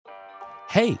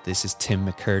Hey, this is Tim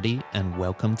McCurdy, and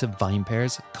welcome to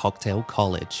VinePair's Cocktail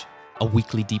College, a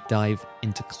weekly deep dive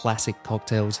into classic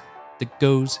cocktails that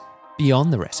goes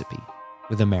beyond the recipe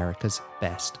with America's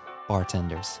best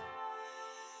bartenders.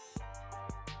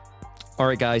 All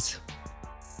right, guys,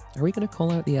 are we going to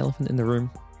call out the elephant in the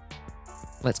room?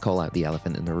 Let's call out the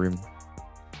elephant in the room.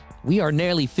 We are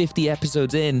nearly 50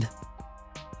 episodes in,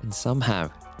 and somehow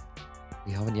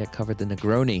we haven't yet covered the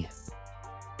Negroni.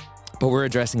 But we're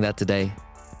addressing that today,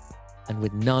 and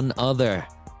with none other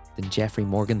than Jeffrey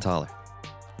Morgenthaler,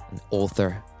 an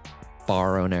author,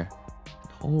 bar owner,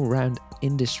 and all-round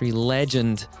industry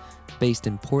legend based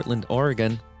in Portland,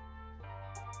 Oregon.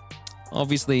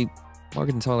 Obviously,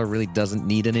 Morgenthaler really doesn't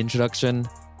need an introduction,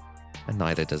 and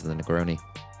neither does the Negroni.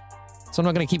 So I'm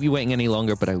not going to keep you waiting any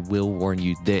longer, but I will warn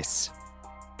you this.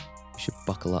 You should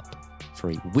buckle up for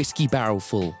a whiskey barrel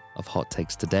full of hot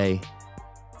takes today,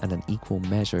 and an equal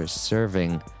measure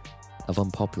serving of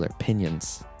unpopular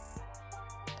opinions.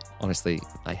 Honestly,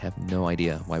 I have no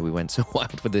idea why we went so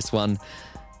wild with this one.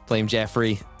 Blame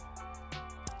Jeffrey.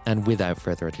 And without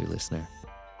further ado, listener,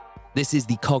 this is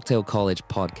the Cocktail College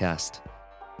podcast,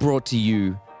 brought to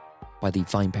you by the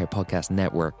VinePair Podcast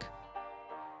Network.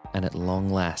 And at long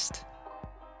last,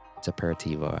 it's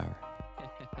aperitivo hour.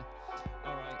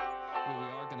 All right. Well, we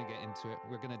are going to get into it.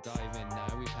 We're going to dive in now.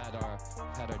 We've had our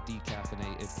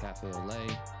decaffeinated cafe au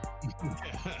lait,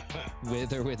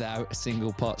 with or without a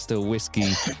single pot still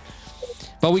whiskey.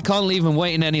 But we can't leave them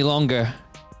waiting any longer,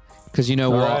 because you know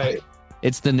what? Right.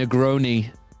 It's the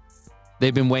Negroni.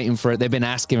 They've been waiting for it. They've been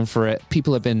asking for it.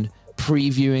 People have been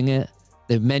previewing it.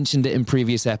 They've mentioned it in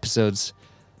previous episodes.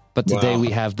 But today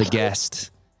we have the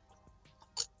guest.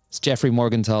 It's Jeffrey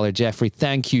Morgenthaler. Jeffrey,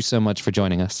 thank you so much for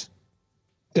joining us.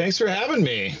 Thanks for having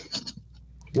me.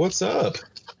 What's up?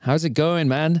 How's it going,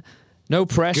 man? No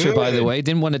pressure, good. By the way.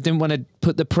 Didn't want to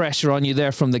put the pressure on you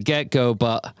there from the get-go,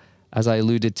 but as I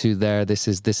alluded to there, this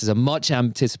is a much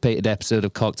anticipated episode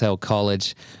of Cocktail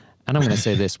College, and I'm going to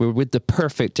say this: we're with the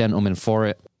perfect gentleman for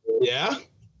it. Yeah.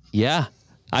 Yeah,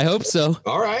 I hope so.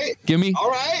 All right. Give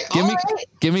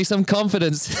me some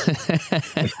confidence.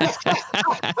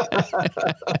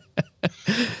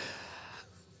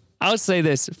 I'll say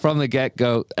this from the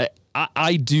get-go.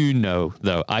 I do know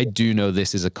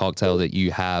this is a cocktail that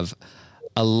you have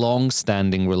a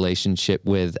long-standing relationship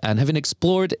with and have been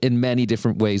explored in many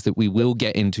different ways that we will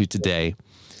get into today.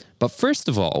 But first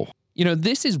of all, you know,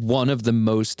 this is one of the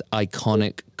most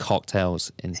iconic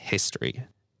cocktails in history.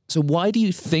 So why do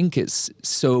you think it's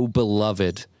so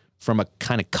beloved from a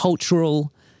kind of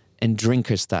cultural and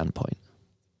drinker standpoint?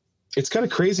 It's kind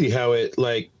of crazy how it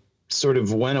sort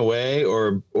of went away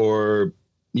or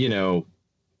you know,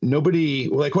 nobody,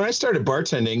 like when I started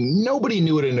bartending, nobody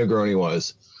knew what a Negroni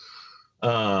was.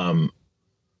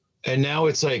 And now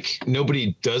it's like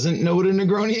nobody doesn't know what a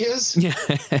Negroni is. Yeah.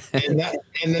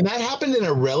 and then that happened in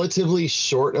a relatively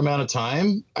short amount of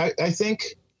time, I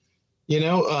think. You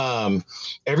know,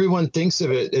 everyone thinks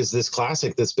of it as this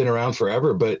classic that's been around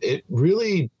forever, but it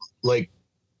really,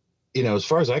 you know, as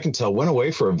far as I can tell, went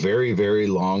away for a very, very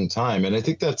long time. And I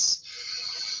think that's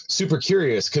super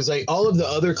curious because all of the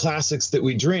other classics that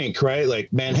we drink, right,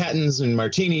 like Manhattans and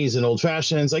martinis and old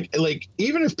fashions, like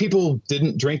even if people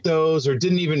didn't drink those or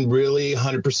didn't even really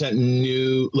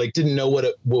 100% didn't know what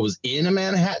was in a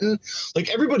Manhattan, like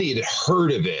everybody had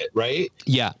heard of it, right?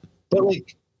 Yeah. But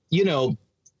you know,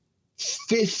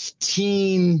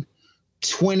 15,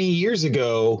 20 years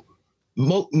ago,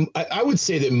 I would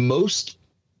say that most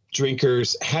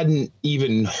drinkers hadn't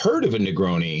even heard of a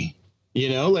Negroni. You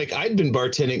know, I'd been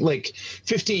bartending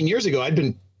 15 years ago. I'd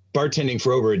been bartending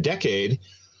for over a decade,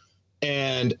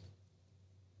 and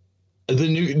the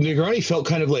Negroni felt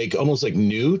kind of almost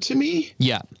new to me.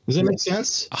 Yeah. Does that make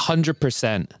sense?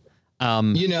 100%.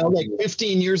 You know,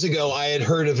 15 years ago, I had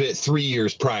heard of it 3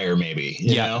 years prior, maybe.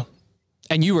 You know?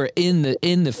 And you were in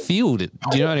the field.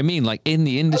 Do you know what I mean? In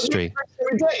the industry.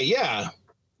 Every day, yeah.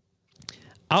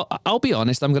 I'll be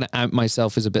honest. I'm going to out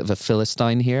myself as a bit of a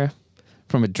Philistine here,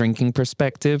 from a drinking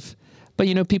perspective. But,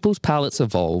 you know, people's palates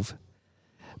evolve.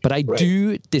 But I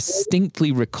do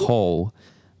distinctly recall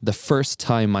the first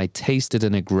time I tasted a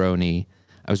Negroni.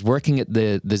 I was working at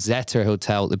the Zetter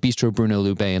Hotel, the Bistro Bruno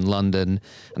Loubet in London,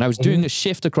 and I was doing a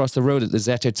shift across the road at the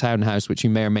Zetter Townhouse, which you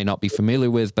may or may not be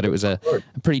familiar with, but it was a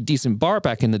pretty decent bar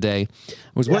back in the day. I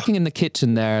was working in the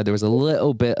kitchen there. There was a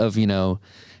little bit of, you know,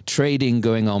 trading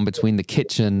going on between the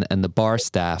kitchen and the bar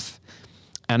staff.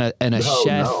 And a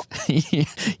chef,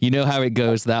 you know how it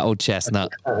goes, that old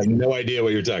chestnut. I have no idea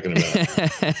what you're talking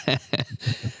about.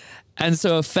 And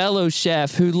so a fellow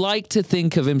chef who liked to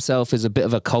think of himself as a bit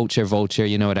of a culture vulture,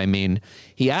 you know what I mean?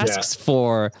 He asks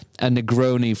for a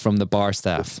Negroni from the bar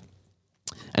staff.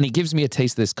 And he gives me a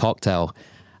taste of this cocktail.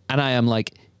 And I am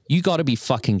like, you got to be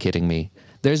fucking kidding me.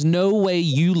 There's no way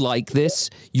you like this.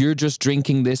 You're just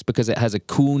drinking this because it has a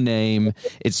cool name.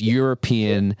 It's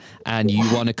European and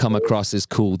you want to come across as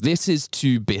cool. This is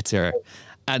too bitter.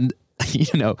 And,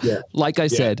 you know, like I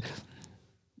said,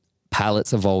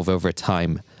 palates evolve over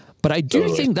time. But I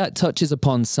do think that touches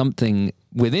upon something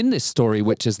within this story,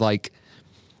 which is like,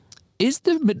 is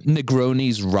the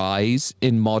Negroni's rise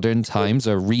in modern times,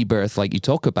 or rebirth like you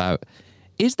talk about,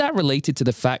 is that related to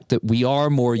the fact that we are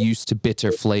more used to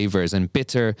bitter flavors and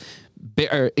bitter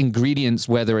ingredients,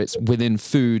 whether it's within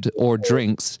food or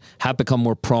drinks, have become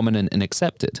more prominent and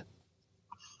accepted?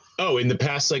 Oh, in the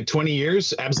past like 20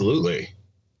 years? Absolutely.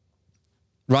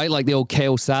 Right? Like the old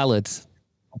kale salads.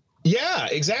 Yeah,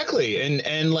 exactly.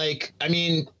 And like, I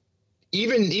mean,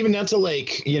 even down to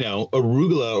like, you know,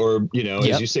 arugula or, you know,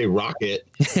 as you say, rocket,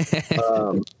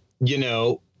 you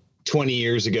know, 20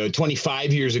 years ago,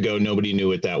 25 years ago, nobody knew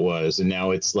what that was. And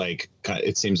now it's like,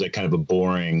 it seems like kind of a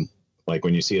boring, like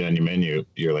when you see it on your menu,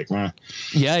 you're like, meh.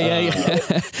 Yeah.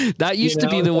 That used to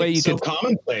be the way you could.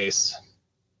 Commonplace.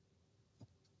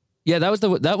 Yeah, that was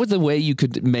the way you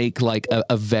could make like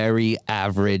a very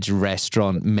average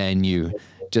restaurant menu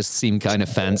just seem kind of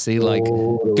fancy, like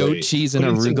goat cheese and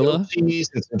arugula, goat cheese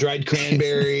and some dried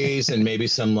cranberries, and maybe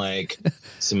some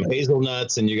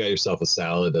hazelnuts, and you got yourself a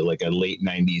salad, like a late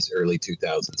 90s, early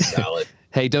 2000s salad.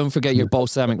 Hey, don't forget your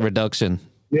balsamic reduction.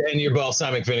 Yeah, and your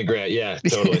balsamic vinaigrette. Yeah,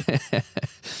 totally.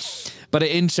 But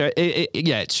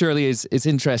it surely is. It's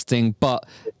interesting, but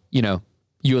you know,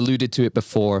 you alluded to it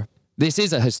before. This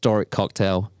is a historic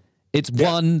cocktail. It's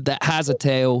one that has a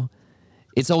tale.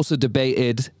 It's also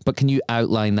debated, but can you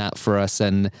outline that for us?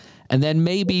 And then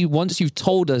maybe once you've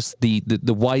told us the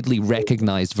widely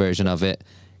recognized version of it,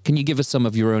 can you give us some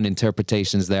of your own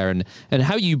interpretations there and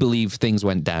how you believe things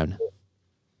went down?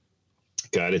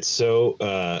 God, it's so,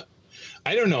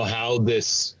 I don't know how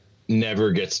this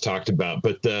never gets talked about,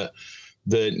 but the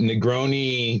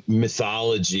Negroni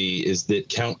mythology is that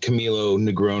Count Camillo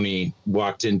Negroni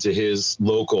walked into his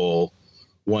local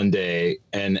one day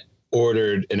and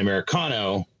ordered an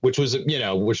Americano, which was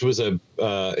an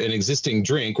existing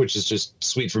drink, which is just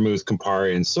sweet vermouth,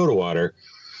 Campari, and soda water.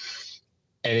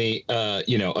 And he,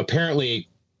 apparently,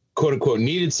 quote unquote,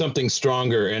 needed something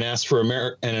stronger and asked for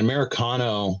an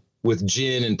Americano with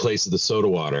gin in place of the soda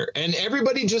water. And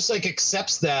everybody just like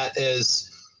accepts that as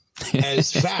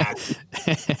fact.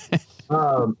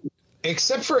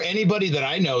 Except for anybody that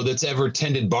I know that's ever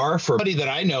tended bar for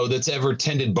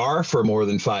more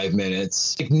than 5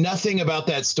 minutes. Like, nothing about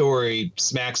that story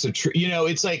smacks of truth. You know,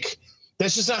 it's like,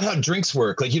 that's just not how drinks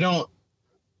work. Like,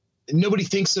 nobody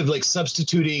thinks of like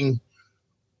substituting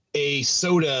a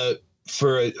soda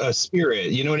for a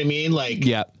spirit. You know what I mean? Like,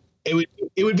 yeah.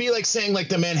 It would be like saying like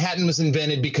the Manhattan was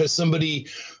invented because somebody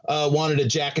wanted a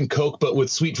Jack and Coke, but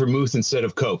with sweet vermouth instead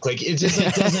of Coke. Like, it just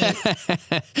like,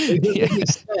 doesn't make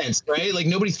sense, right? Like,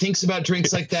 nobody thinks about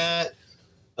drinks like that.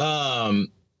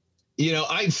 You know,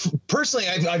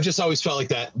 I've just always felt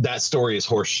like that story is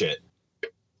horse shit.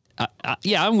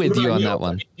 Yeah, I'm with you on that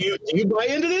one. Do you buy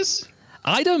into this?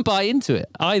 I don't buy into it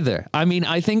either. I mean,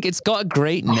 I think it's got a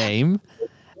great name,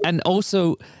 and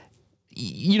also,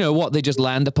 you know what? They just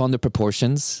land upon the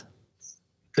proportions.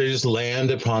 They just land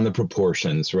upon the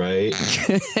proportions, right?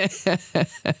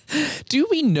 Do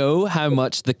we know how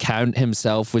much the Count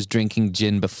himself was drinking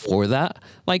gin before that?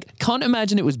 Like, can't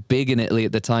imagine it was big in Italy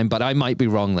at the time, but I might be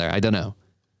wrong there. I don't know.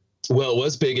 Well, it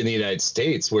was big in the United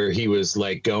States, where he was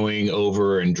like going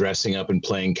over and dressing up and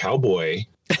playing cowboy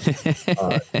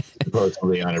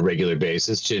supposedly on a regular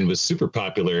basis. Gin was super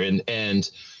popular,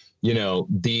 and you know,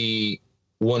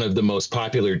 one of the most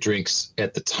popular drinks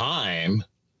at the time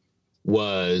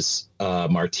was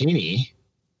martini,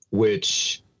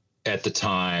 which at the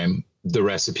time, the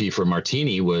recipe for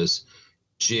martini was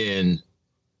gin,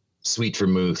 sweet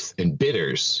vermouth, and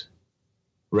bitters,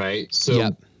 right?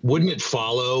 So wouldn't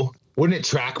it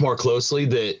track more closely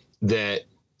that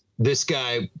this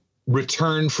guy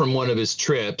returned from one of his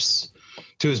trips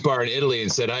to his bar in Italy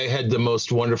and said, I had the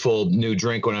most wonderful new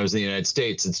drink when I was in the United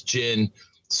States. It's gin,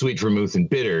 sweet vermouth, and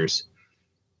bitters.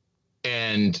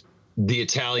 And the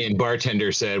Italian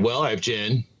bartender said, well, I have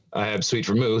gin, I have sweet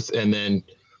vermouth, and then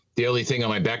the only thing on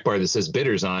my back bar that says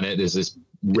bitters on it is this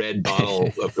red bottle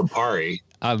of Campari.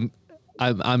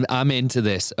 I'm into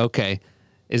this. Okay.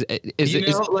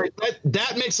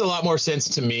 That makes a lot more sense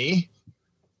to me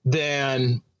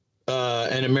than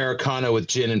an Americano with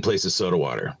gin in place of soda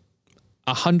water.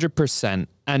 100%.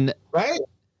 And right?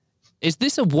 is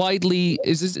this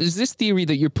is this theory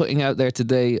that you're putting out there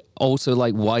today also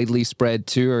like widely spread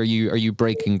too? Or are you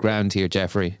breaking ground here,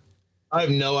 Jeffrey? I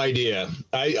have no idea.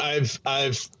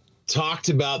 I've talked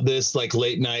about this like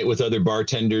late night with other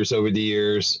bartenders over the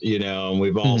years, you know, and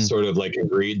we've all sort of like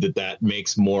agreed that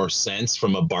makes more sense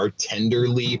from a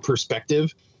bartenderly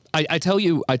perspective. I tell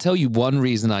you one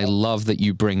reason I love that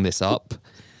you bring this up,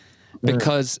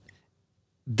 because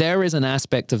there is an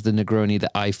aspect of the Negroni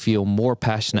that I feel more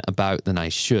passionate about than I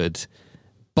should,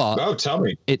 but tell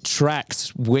me. It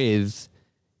tracks with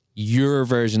your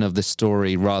version of the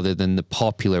story rather than the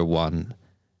popular one,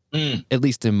 at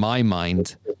least in my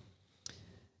mind.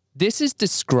 This is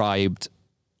described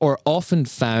or often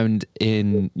found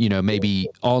in, you know, maybe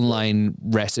online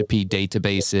recipe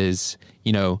databases.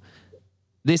 You know,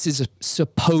 this is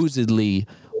supposedly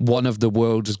one of the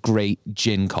world's great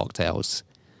gin cocktails.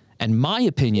 And my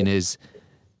opinion is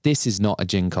this is not a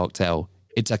gin cocktail.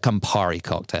 It's a Campari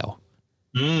cocktail.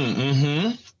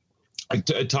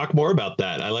 Talk more about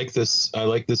that. I like this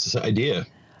idea.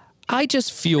 I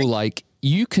just feel like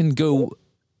you can go,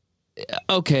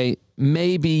 okay,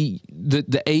 maybe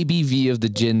the ABV of the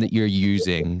gin that you're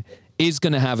using is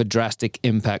going to have a drastic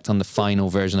impact on the final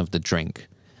version of the drink.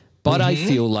 But I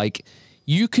feel like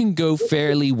you can go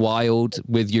fairly wild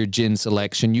with your gin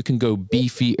selection. You can go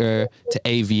Beefeater to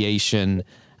Aviation,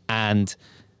 and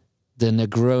the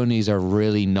Negronis are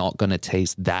really not going to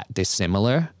taste that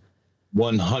dissimilar.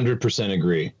 100%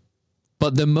 agree.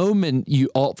 But the moment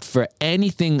you opt for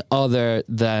anything other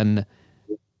than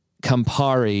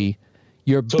Campari,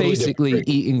 you're totally basically different.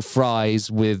 Eating fries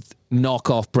with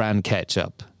knockoff brand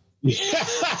ketchup.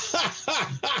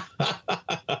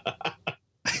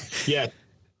 Yeah.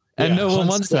 And no one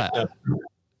wants that.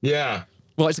 Yeah.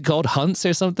 What is it called? Hunts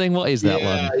or something? What is that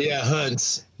one? Yeah,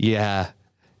 Hunts. Yeah.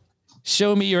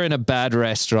 Show me you're in a bad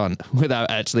restaurant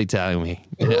without actually telling me.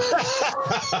 Yeah.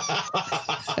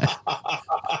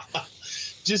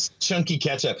 Just chunky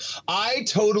ketchup. I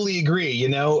totally agree, you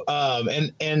know,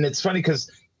 and it's funny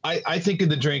because I think of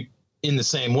the drink in the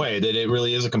same way, that it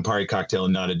really is a Campari cocktail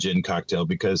and not a gin cocktail,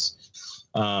 because,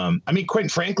 I mean, quite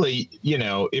frankly, you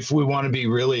know, if we want to be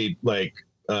really like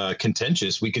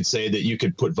contentious, we could say that you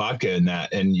could put vodka in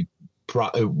that and it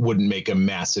wouldn't make a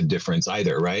massive difference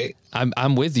either, right?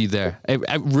 I'm with you there.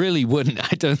 I really wouldn't.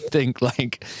 I don't think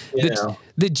like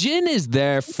the gin is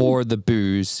there for the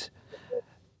booze,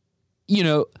 you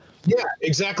know. Yeah,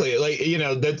 exactly. Like, you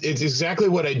know, that it's exactly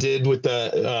what I did with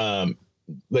the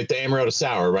like the amaretto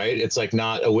sour, right? It's like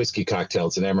not a whiskey cocktail.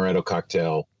 It's an amaretto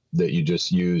cocktail that you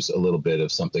just use a little bit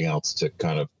of something else to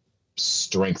kind of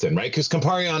strengthen, right? Because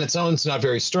Campari on its own is not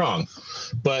very strong,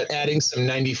 but adding some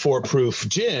 94 proof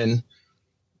gin,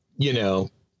 you know,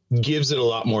 gives it a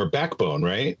lot more backbone,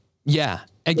 right? Yeah,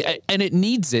 and it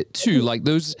needs it too. Like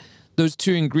those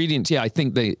two ingredients. Yeah, I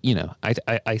think they, you know,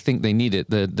 I think they need it.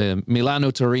 The Milano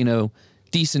Torino,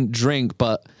 decent drink,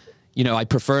 but you know, I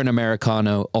prefer an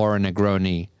Americano or a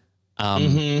Negroni.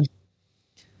 I'm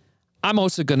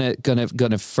also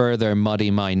gonna further muddy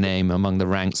my name among the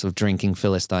ranks of drinking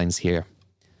Philistines here.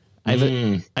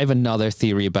 I have another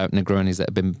theory about Negronis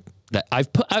that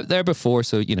I've put out there before,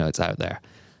 so you know it's out there.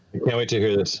 I can't wait to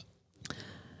hear this.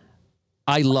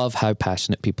 I love how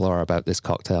passionate people are about this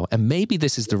cocktail, and maybe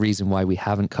this is the reason why we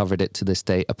haven't covered it to this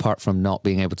day, apart from not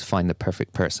being able to find the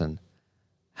perfect person.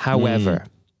 However,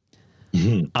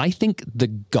 I think the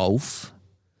gulf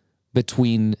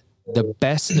between the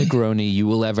best Negroni you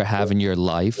will ever have in your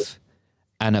life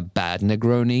and a bad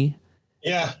Negroni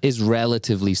is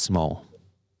relatively small.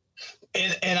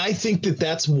 And I think that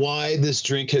that's why this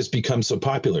drink has become so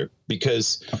popular,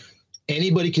 because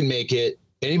anybody can make it.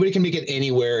 Anybody can make it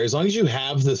anywhere, as long as you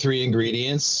have the three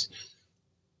ingredients.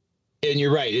 And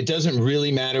you're right. It doesn't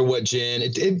really matter what gin.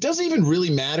 It doesn't even really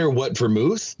matter what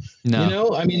vermouth. No. You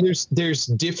know, I mean, there's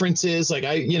differences. Like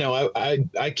I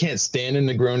can't stand a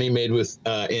Negroni made with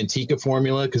Antica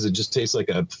formula because it just tastes like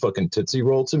a fucking Tootsie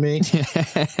Roll to me.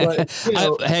 But, you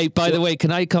know, hey, by the way,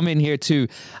 can I come in here too?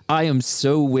 I am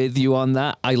so with you on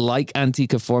that. I like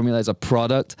Antica formula as a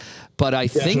product, but I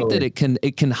think that it can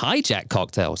hijack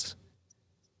cocktails.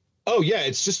 Oh yeah,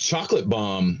 it's just chocolate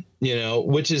bomb, you know,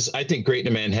 which is, I think, great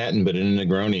in a Manhattan, but in a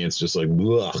Negroni, it's just like,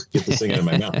 ugh, get this thing out of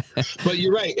my mouth. But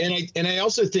you're right, and I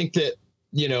also think that,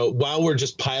 you know, while we're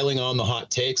just piling on the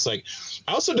hot takes, like,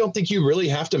 I also don't think you really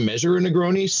have to measure a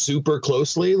Negroni super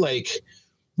closely. Like,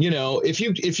 you know, if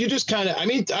you just kind of, I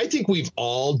mean, I think we've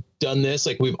all done this.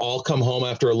 Like, we've all come home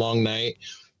after a long night,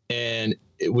 and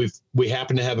we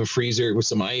happen to have a freezer with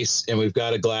some ice, and we've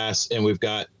got a glass, and we've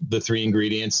got the three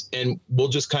ingredients, and we'll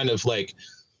just kind of like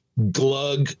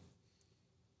glug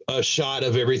a shot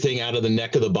of everything out of the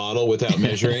neck of the bottle without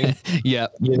measuring. Yeah.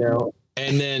 You know,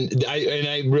 and then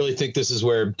I really think this is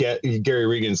where Gary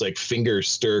Regan's like finger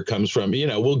stir comes from. You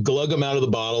know, we'll glug them out of the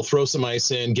bottle, throw some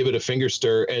ice in, give it a finger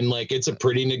stir, and like it's a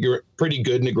pretty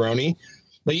good Negroni.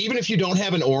 Like even if you don't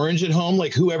have an orange at home,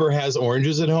 like whoever has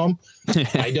oranges at home,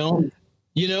 I don't,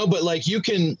 you know, but like you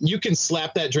can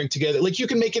slap that drink together. Like you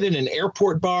can make it in an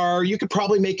airport bar. You could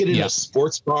probably make it in a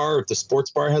sports bar. If the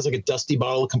sports bar has like a dusty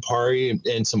bottle of Campari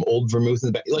and some old vermouth in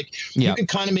the back, like you can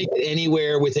kind of make it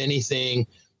anywhere with anything.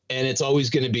 And it's always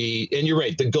going to be, and you're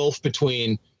right, the gulf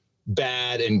between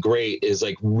bad and great is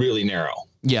like really narrow.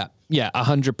 Yeah,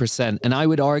 100%. And I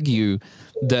would argue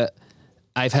that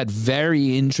I've had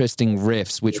very interesting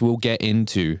riffs, which we'll get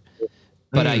into,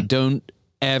 but I don't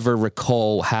ever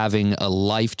recall having a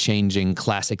life-changing,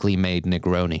 classically made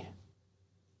Negroni.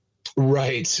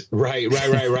 Right. Where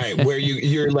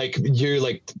you're like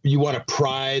you want to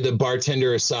pry the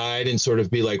bartender aside and sort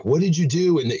of be like, what did you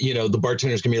do? And you know, the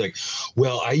bartender's gonna be like,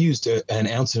 well, I used an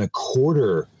ounce and a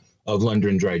quarter of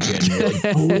London Dry Gin. And you're like,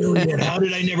 brilliant. How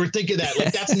did I never think of that?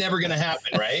 Like that's never gonna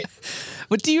happen, right?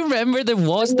 But do you remember there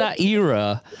was that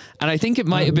era, and I think it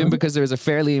might have been because there was a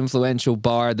fairly influential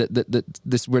bar that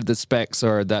this were the specs,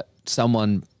 or that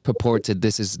someone purported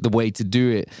this is the way to do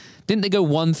it. Didn't they go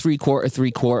 1 3/4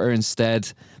 3/4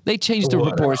 instead? They changed the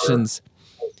proportions.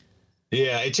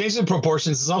 Yeah, it changed the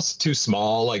proportions. It's also too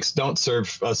small. Like, don't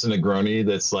serve us a Negroni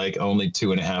that's like only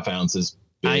 2.5 ounces.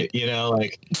 You know,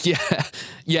 like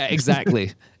yeah,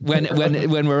 exactly. when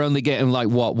we're only getting like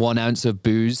 1 ounce of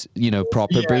booze, you know,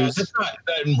 proper booze. That's not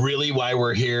really why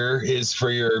we're here. Is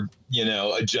for your, you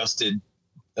know, adjusted,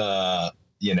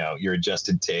 your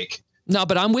adjusted take. No,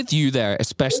 but I'm with you there,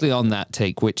 especially on that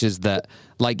take, which is that,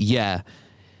 like, yeah,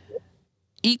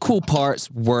 equal parts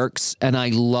works, and I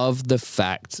love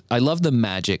the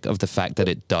magic of the fact that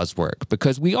it does work,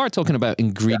 because we are talking about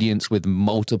ingredients with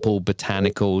multiple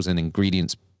botanicals and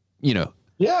ingredients, you know,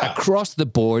 across the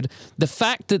board. The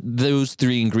fact that those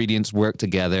 3 ingredients work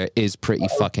together is pretty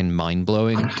fucking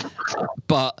mind-blowing.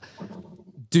 But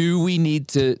do we need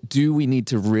to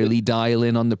really dial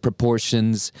in on the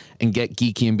proportions and get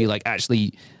geeky and be like,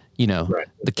 actually, you know,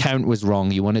 the count was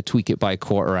wrong. You want to tweak it by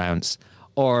 1/4 ounce,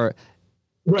 or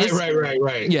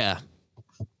right. Yeah.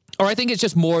 Or I think it's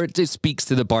just more, it speaks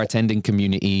to the bartending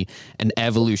community and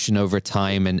evolution over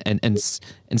time, and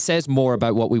says more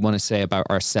about what we want to say about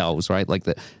ourselves, right? Like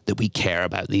that we care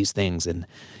about these things, and,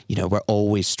 you know, we're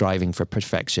always striving for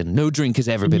perfection. No drink has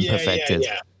ever been perfected.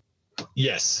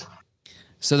 Yes.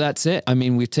 So that's it. I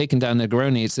mean, we've taken down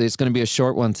Negroni. It's going to be a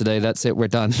short one today. That's it. We're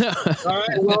done. All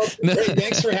right. Well, hey,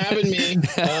 thanks for having me.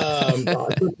 It's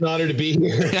an honor to be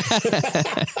here.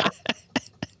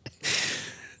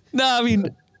 No, I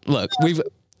mean, look,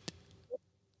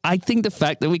 I think the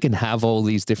fact that we can have all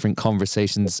these different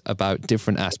conversations about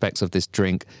different aspects of this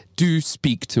drink do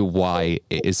speak to why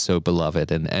it is so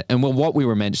beloved. And what we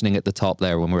were mentioning at the top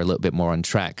there when we were a little bit more on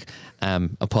track,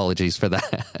 apologies for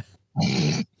that.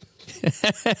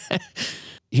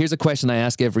 Here's a question I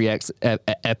ask every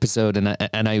episode, and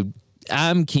I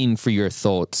am keen for your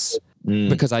thoughts,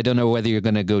 because I don't know whether you're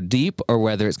going to go deep or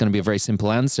whether it's going to be a very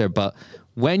simple answer. But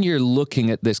when you're looking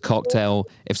at this cocktail,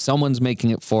 if someone's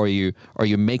making it for you or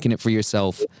you're making it for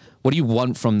yourself, what do you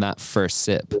want from that first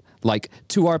sip? Like,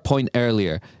 to our point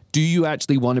earlier, do you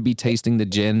actually want to be tasting the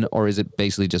gin, or is it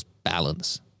basically just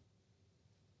balance?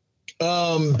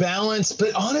 Balance,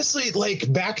 but honestly,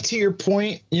 like, back to your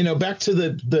point, you know, back to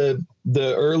the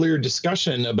earlier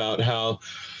discussion about how,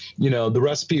 you know, the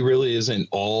recipe really isn't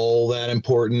all that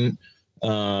important,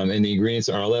 and the ingredients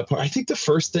are all that important. I think the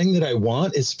first thing that I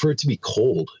want is for it to be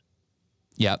cold.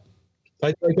 Yep.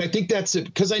 I think that's it,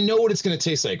 because I know what it's going to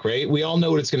taste like, right? We all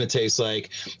know what it's going to taste like.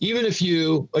 Even if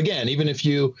you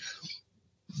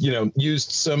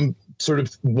used some sort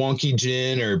of wonky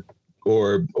gin or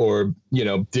you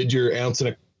know, did your ounce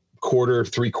and a quarter,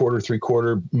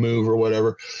 3/4 move or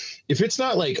whatever. If it's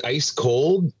not like ice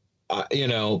cold, you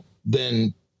know,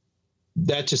 then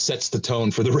that just sets the tone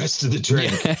for the rest of the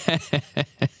drink.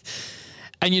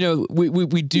 And, you know,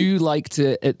 we do like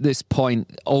to, at this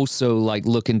point, also like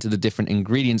look into the different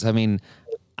ingredients. I mean,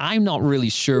 I'm not really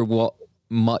sure what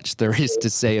much there is to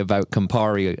say about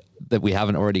Campari that we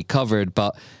haven't already covered.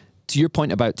 But to your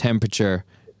point about temperature,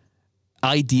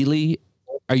 ideally,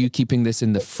 are you keeping this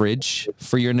in the fridge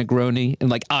for your Negroni in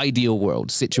like ideal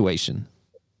world situation?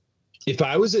 If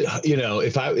I was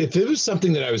if it was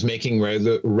something that I was making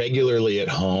regularly at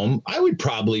home, I would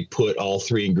probably put all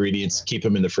 3 ingredients, keep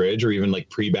them in the fridge, or even like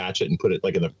pre-batch it and put it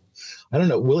like I don't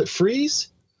know, will it freeze?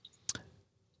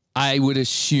 I would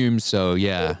assume so.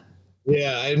 Yeah.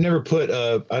 Yeah, I've never put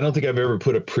I don't think I've ever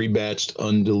put a pre-batched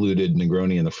undiluted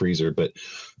Negroni in the freezer, but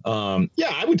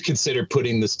yeah, I would consider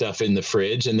putting the stuff in the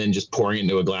fridge and then just pouring it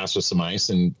into a glass with some ice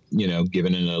and,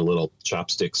 giving it a little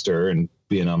chopstick stir and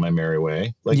being on my merry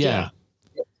way. Like, Yeah.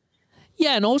 yeah.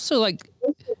 Yeah, and also like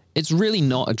it's really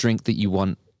not a drink that you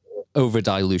want over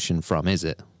dilution from, is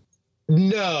it?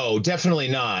 No, definitely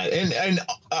not. And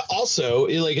also,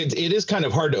 it is kind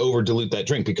of hard to over dilute that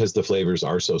drink because the flavors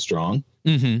are so strong.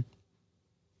 Mm-hmm.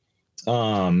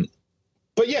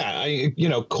 But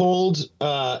yeah, cold,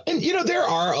 and there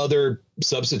are other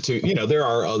substitute, there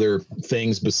are other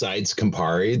things besides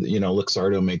Campari.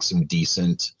 Luxardo makes some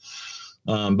decent.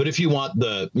 But if you want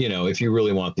if you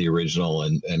really want the original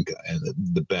and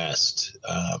the best,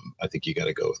 I think you got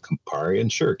to go with Campari.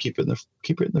 And sure, keep it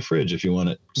in the fridge if you want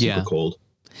it super cold.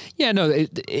 Yeah, no,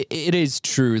 it is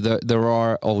true that there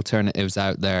are alternatives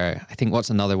out there. I think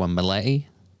what's another one,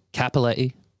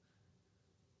 Cappelletti.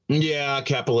 Yeah,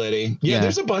 Cappelletti. Yeah,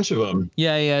 there's a bunch of them.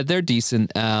 Yeah, they're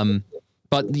decent.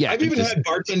 But yeah, I've even had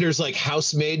bartenders like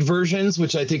house-made versions,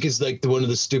 which I think is like one of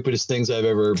the stupidest things I've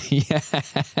ever. Yeah.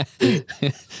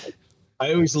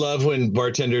 I always love when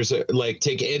bartenders like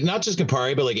take it, not just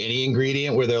Campari, but like any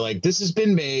ingredient where they're like, this has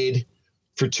been made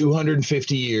for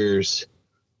 250 years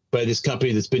by this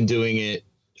company that's been doing it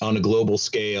on a global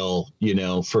scale,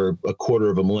 for a quarter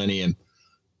of a millennium.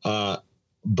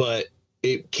 But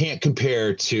it can't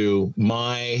compare to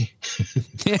my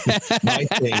my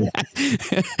thing.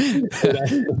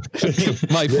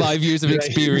 My 5 years of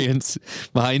experience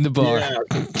behind the bar.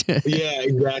 Yeah,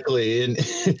 exactly.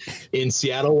 In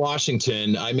Seattle,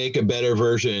 Washington, I make a better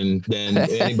version than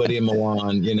anybody in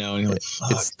Milan. And you're like,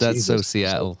 that's Jesus. So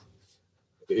Seattle.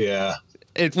 Yeah.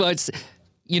 It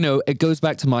goes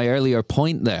back to my earlier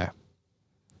point there.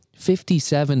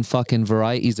 57 fucking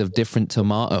varieties of different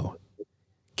tomato.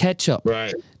 Ketchup.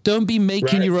 Right. Don't be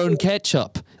making your own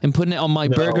ketchup and putting it on my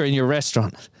burger in your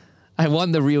restaurant. I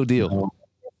want the real deal. No.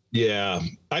 Yeah.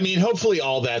 I mean, hopefully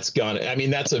all that's gone. I mean,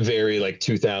 that's a very like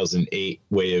 2008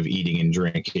 way of eating and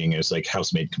drinking. It's like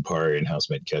house-made Campari and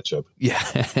house-made ketchup. Yeah.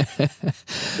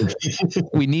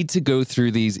 We need to go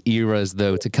through these eras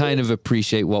though to kind of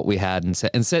appreciate what we had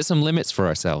and set some limits for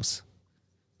ourselves.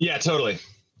 Yeah, totally.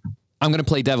 I'm going to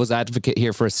play devil's advocate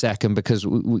here for a second because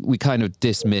we kind of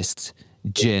dismissed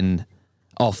gin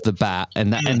off the bat,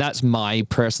 and that's my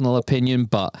personal opinion,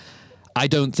 but I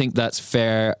don't think that's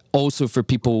fair. Also, for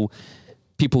people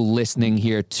listening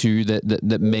here too,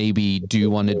 that maybe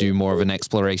do want to do more of an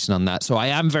exploration on that. So I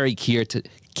am very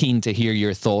keen to hear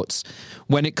your thoughts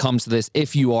when it comes to this.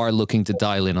 If you are looking to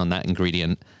dial in on that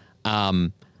ingredient,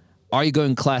 are you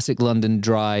going classic London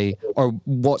Dry, or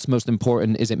what's most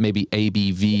important? Is it maybe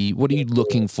ABV? What are you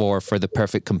looking for the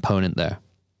perfect component there?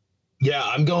 Yeah,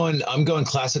 I'm going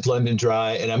classic London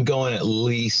Dry, and I'm going at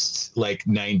least like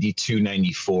 92,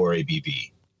 94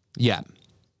 ABV. Yeah.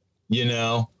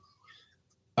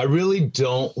 I really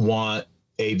don't want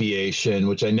Aviation,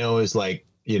 which I know is like,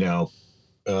 being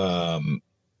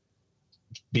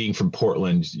from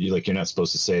Portland, you're not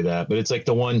supposed to say that, but it's like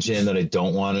the one gin that I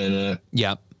don't want in a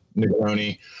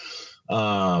Negroni.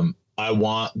 I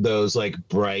want those like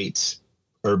bright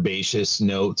herbaceous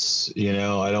notes,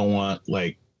 I don't want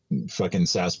like fucking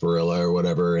sarsaparilla or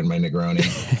whatever in my Negroni.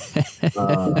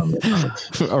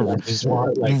 I just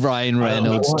want like Ryan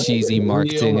Reynolds cheesy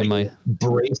marketing in my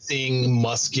bracing,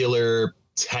 muscular,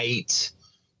 tight,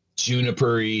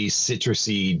 junipery,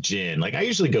 citrusy gin. Like I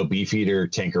usually go Beefeater,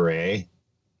 Tanqueray.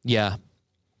 Yeah.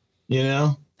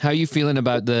 How are you feeling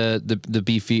about the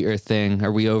Beefeater thing?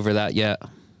 Are we over that yet?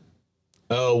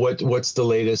 Oh, what's the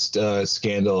latest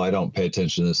scandal? I don't pay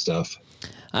attention to this stuff.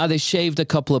 They shaved a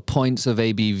couple of points of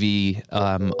ABV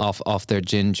off their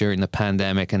gin during the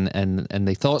pandemic, and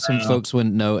they thought some folks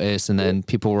wouldn't notice, and then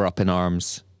people were up in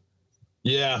arms.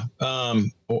 Yeah,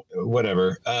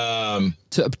 whatever.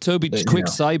 Toby, quick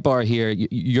sidebar here.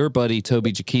 Your buddy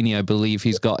Toby Giacchini, I believe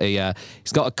he's got a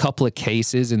couple of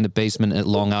cases in the basement at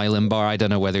Long Island Bar. I don't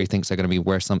know whether he thinks they're going to be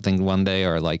worth something one day,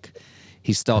 or like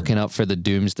he's stocking up for the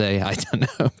doomsday. I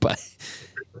don't know, but.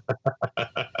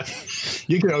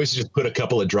 You can always just put a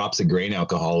couple of drops of grain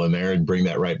alcohol in there and bring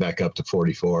that right back up to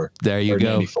 44. There you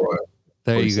go. 94,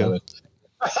 there 47. You go.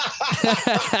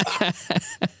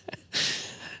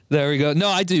 There we go. No,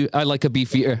 I do. I like a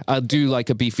Beefeater. I do like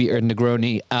a Beefeater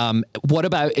Negroni. What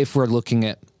about if we're looking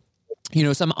at,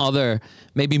 some other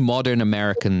maybe modern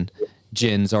American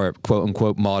gins, or quote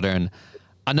unquote modern?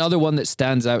 Another one that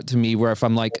stands out to me where if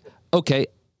I'm like, okay,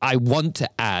 I want to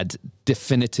add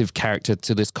definitive character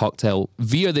to this cocktail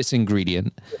via this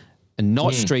ingredient and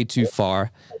not stray too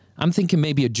far. I'm thinking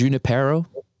maybe a Junipero.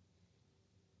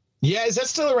 Yeah, is that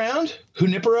still around?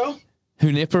 Junipero?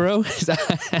 Junipero?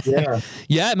 Yeah.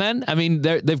 Yeah, man. I mean,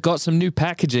 they've got some new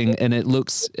packaging, and it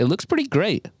looks pretty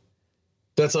great.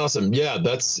 That's awesome. Yeah,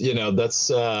 that's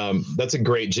a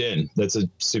great gin. That's a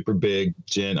super big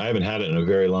gin. I haven't had it in a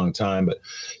very long time, but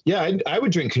yeah, I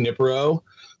would drink Junipero.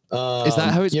 Is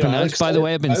that how it's pronounced? By the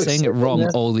way, I've been saying it wrong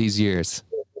all these years.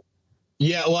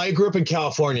 Yeah, well, I grew up in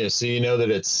California, so you know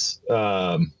that it's.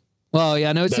 Well,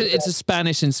 yeah, no, it's a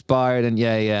Spanish inspired, and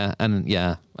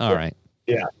all right.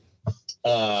 Yeah.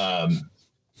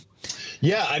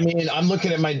 Yeah, I mean, I'm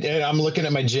looking at my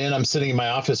gin. I'm sitting in my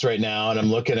office right now, and I'm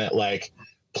looking at like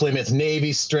Plymouth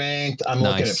Navy Strength. I'm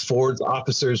looking at Ford's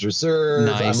Officers Reserve.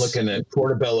 Nice. I'm looking at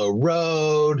Portobello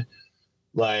Road.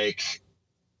 Like,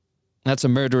 that's a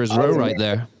murderer's row right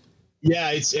there.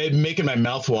 Yeah, it's making my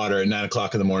mouth water at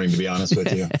 9:00 in the morning, to be honest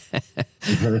with you.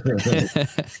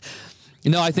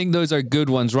 No, I think those are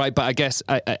good ones, right? But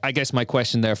I guess my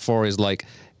question therefore is like,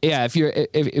 yeah, if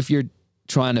you're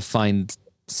trying to find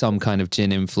some kind of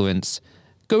gin influence,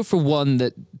 go for one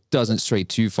that doesn't stray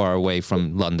too far away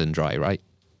from London Dry, right?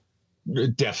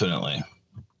 Definitely.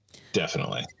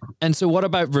 And so what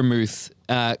about vermouth?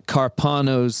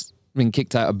 Carpano's been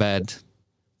kicked out of bed.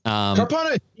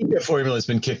 Carpano formula has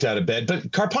been kicked out of bed,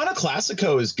 but Carpano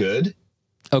Classico is good.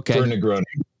 Okay. For Negroni.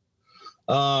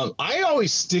 I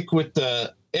always stick with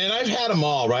and I've had them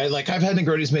all, right? Like I've had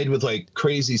Negronis made with like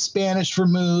crazy Spanish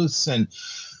vermouths and,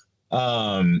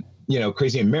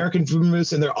 crazy American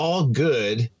vermouths, and they're all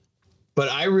good.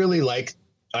 But I really like,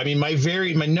 I mean, my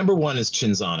number one is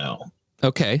Cinzano.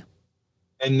 Okay.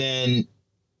 And then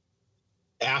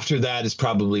after that is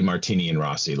probably Martini and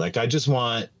Rossi. Like I just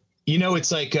want,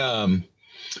 it's like,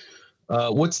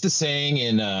 what's the saying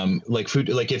in like food?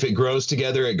 Like if it grows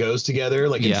together, it goes together.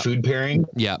 Like in food pairing.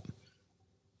 Yeah,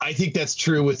 I think that's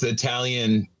true with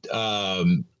Italian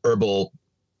herbal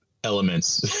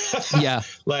elements. Yeah,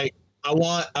 like I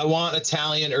want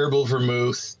Italian herbal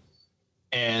vermouth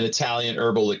and Italian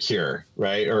herbal liqueur,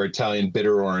 right? Or Italian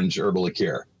bitter orange herbal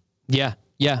liqueur. Yeah,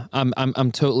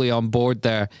 I'm totally on board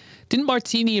there. Didn't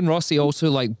Martini and Rossi also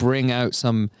like bring out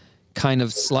some kind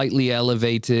of slightly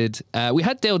elevated? We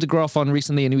had Dale DeGroff on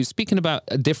recently, and he was speaking about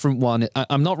a different one.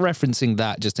 I'm not referencing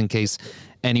that just in case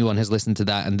anyone has listened to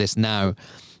that and this now.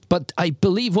 But I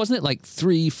believe, wasn't it like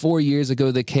 3-4 years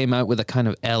ago they came out with a kind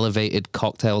of elevated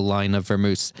cocktail line of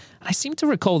vermouths? And I seem to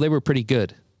recall they were pretty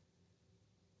good.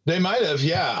 They might have,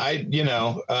 yeah.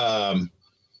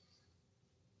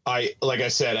 Like I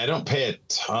said, I don't pay a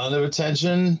ton of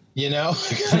attention,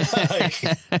 like,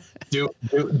 do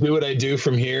what I do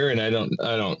from here. And I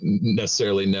don't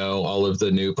necessarily know all of the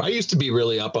new, I used to be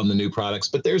really up on the new products,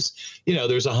 but there's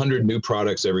 100 new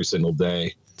products every single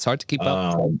day. It's hard to keep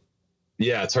up.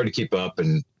 Yeah, it's hard to keep up.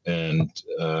 And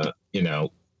by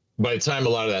the time a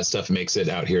lot of that stuff makes it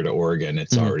out here to Oregon,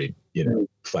 it's already,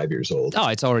 5 years old. Oh,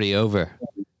 it's already over.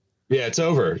 Yeah, it's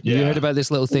over. Yeah. You heard about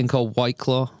this little thing called White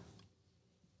Claw?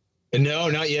 No,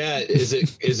 not yet. Is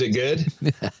it good?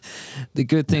 The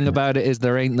good thing about it is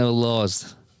there ain't no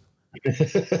laws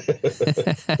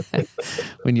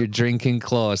when you're drinking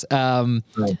claws.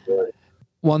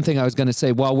 One thing I was going to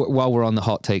say while we're on the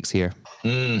hot takes here,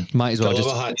 might as well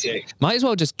a hot take. Might as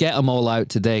well just get them all out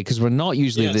today because we're not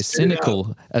usually this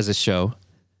cynical as a show.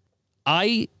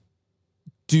 I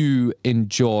do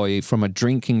enjoy, from a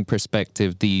drinking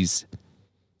perspective, these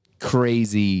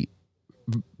crazy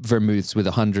vermouths with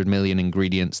 100 million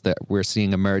ingredients that we're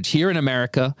seeing emerge here in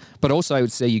America, but also I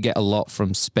would say you get a lot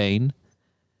from Spain.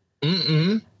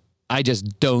 I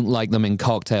just don't like them in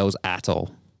cocktails at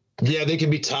all. Yeah, they can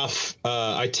be tough.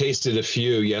 I tasted a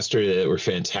few yesterday that were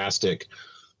fantastic.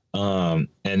 And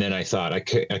then I thought I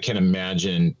can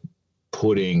imagine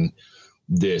putting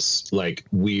this like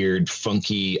weird,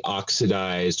 funky,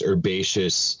 oxidized,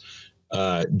 herbaceous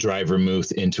dry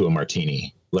vermouth into a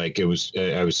martini. Like I was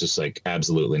just like,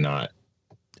 absolutely not.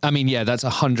 I mean, yeah, that's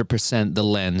 100% the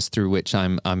lens through which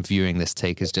I'm viewing this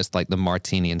take, is just like the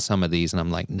martini and some of these. And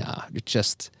I'm like, nah, it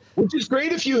just... Which is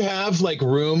great if you have like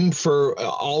room for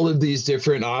all of these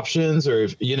different options, or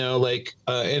if,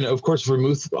 and of course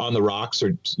vermouth on the rocks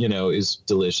is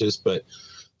delicious, but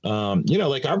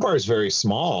like our bar is very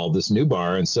small, this new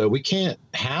bar. And so we can't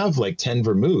have like 10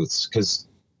 vermouths because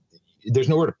there's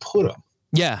nowhere to put them.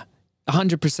 Yeah,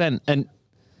 100%. And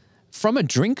from a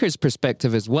drinker's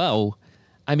perspective as well,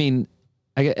 I mean,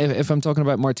 if I'm talking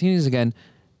about martinis again,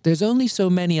 there's only so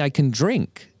many I can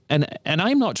drink. And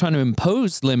I'm not trying to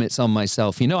impose limits on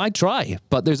myself. I try,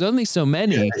 but there's only so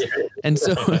many. And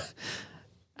so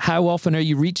how often are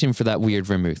you reaching for that weird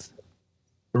vermouth?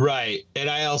 Right. And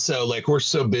I also like, we're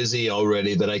so busy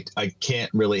already that I can't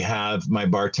really have my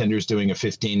bartenders doing a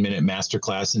 15-minute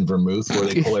masterclass in vermouth where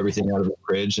they pull everything out of the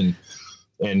fridge and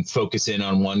focus in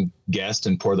on one guest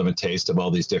and pour them a taste of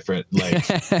all these different, like,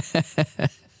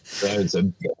 that's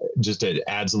just an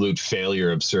absolute failure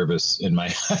of service in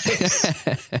my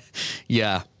eyes.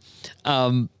 Yeah.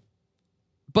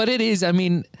 But it is, I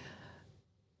mean,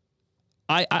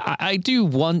 I do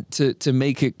want to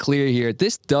make it clear here.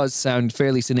 This does sound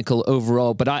fairly cynical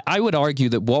overall, but I would argue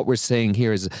that what we're saying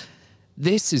here is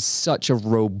this is such a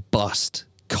robust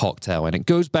cocktail. And it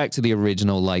goes back to the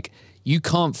original, like, you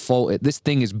can't fault it. This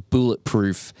thing is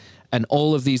bulletproof. And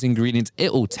all of these ingredients,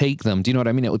 it'll take them. Do you know what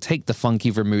I mean? It will take the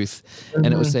funky vermouth and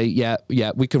it will say, yeah,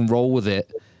 we can roll with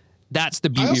it. That's the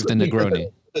beauty of the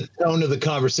Negroni. The tone of the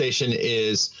conversation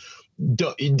is,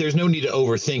 there's no need to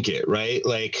overthink it, right?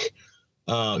 Like,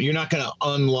 you're not going to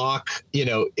unlock,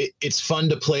 it's fun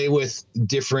to play with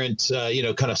different,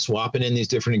 kind of swapping in these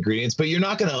different ingredients, but you're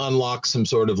not going to unlock some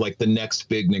sort of like the next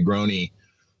big Negroni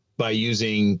by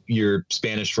using your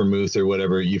Spanish vermouth or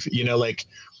whatever.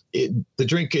 The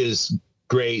drink is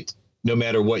great no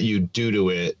matter what you do to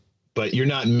it, but you're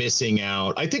not missing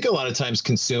out. I think a lot of times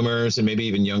consumers and maybe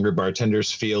even younger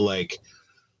bartenders feel like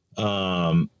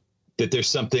that there's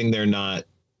something they're not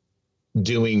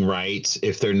doing right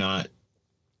if they're not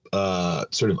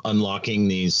sort of unlocking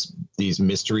these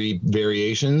mystery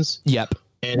variations. Yep.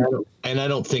 And I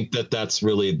don't think that that's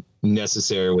really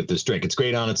necessary with this drink. It's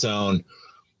great on its own.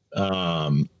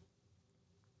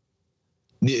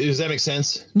 Does that make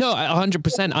sense? No,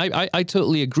 100%. I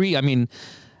totally agree. I mean,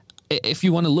 if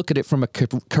you want to look at it from a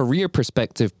career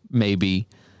perspective, maybe,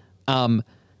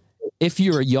 if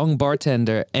you're a young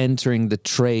bartender entering the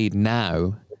trade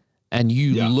now and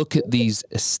you look at these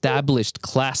established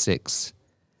classics,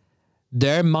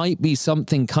 there might be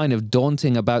something kind of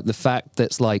daunting about the fact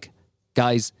that's like,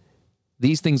 guys,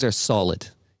 these things are solid.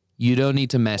 You don't need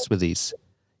to mess with these.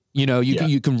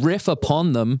 You can riff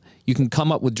upon them. You can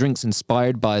come up with drinks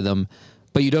inspired by them,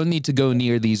 but you don't need to go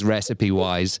near these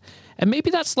recipe-wise. And maybe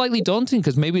that's slightly daunting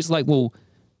because maybe it's like, well,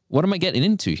 what am I getting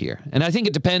into here? And I think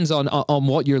it depends on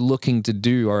what you're looking to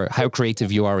do or how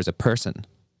creative you are as a person.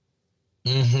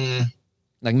 Mm-hmm.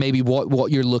 Like maybe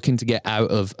what you're looking to get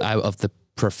out of the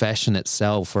profession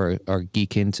itself or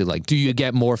geek into. Like, do you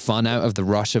get more fun out of the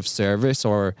rush of service,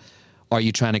 or are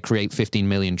you trying to create 15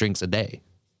 million drinks a day?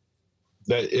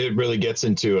 That it really gets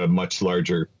into a much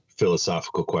larger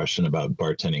philosophical question about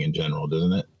bartending in general,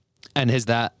 doesn't it? And is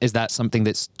that something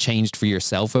that's changed for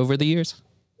yourself over the years?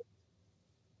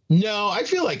 No, I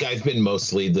feel like I've been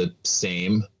mostly the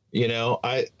same.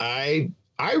 I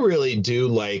really do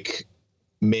like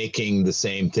making the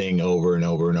same thing over and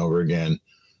over and over again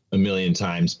a million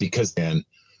times because that's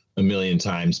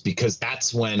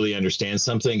when you really understand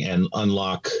something and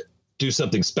do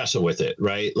something special with it,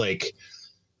 right? Like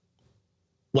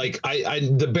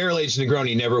the barrel-aged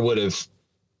Negroni never would have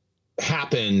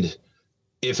happened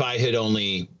if I had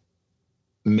only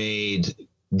made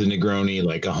the Negroni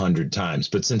like 100 times.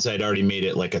 But since I'd already made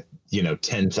it like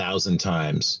 10,000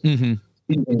 times,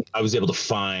 I was able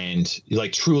to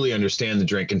truly understand the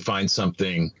drink and find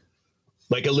something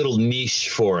like a little niche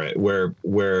for it where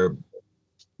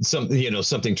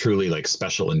something truly like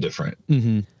special and different.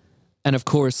 Mm-hmm. And of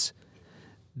course,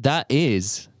 that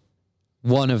is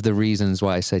one of the reasons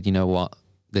why I said, you know what,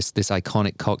 this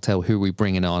iconic cocktail, who are we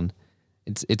bringing on?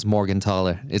 It's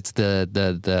Morgenthaler. It's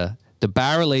the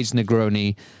barrel-aged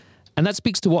Negroni. And that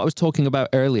speaks to what I was talking about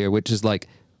earlier, which is like,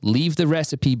 leave the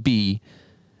recipe be.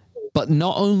 But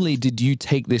not only did you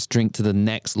take this drink to the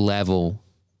next level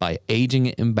by aging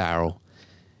it in barrel,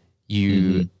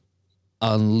 you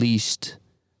unleashed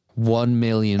 1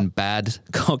 million bad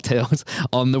cocktails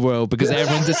on the world because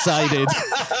everyone decided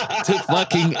to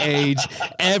fucking age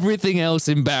everything else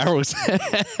in barrels.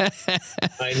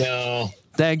 I know.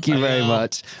 Thank you very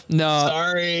much. No.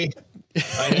 Sorry.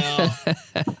 I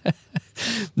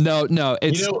know. No.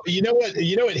 It's you know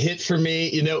what hit for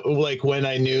me, like when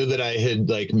I knew that I had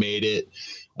like made it,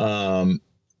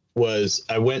 was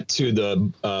I went to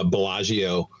the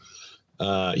Bellagio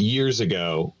years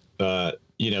ago,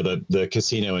 the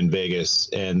casino in Vegas,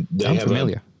 and they have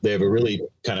a really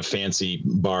kind of fancy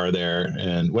bar there,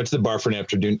 and went to the bar for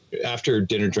an after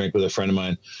dinner drink with a friend of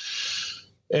mine,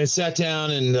 and sat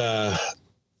down, and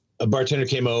a bartender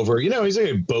came over. He's like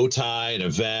a bow tie and a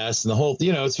vest and the whole,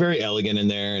 it's very elegant in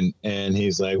there, and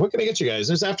he's like, "What can I get you guys?"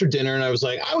 It was after dinner, and I was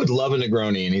like, "I would love a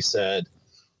Negroni," and he said,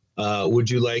 "Would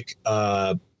you like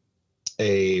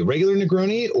a regular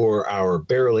Negroni or our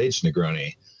barrel-aged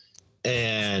Negroni?"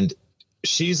 And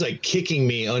she's like kicking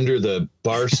me under the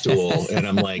bar stool, and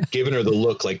I'm like giving her the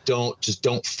look, like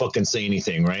don't fucking say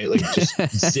anything, right? Like just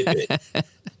zip it.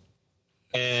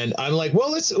 And I'm like, well,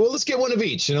 let's get one of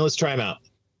each, let's try them out.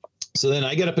 So then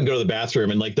I get up and go to the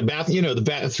bathroom, and like the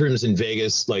bathrooms in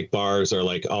Vegas, like bars are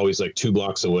like always like 2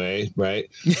 blocks away, right?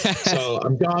 So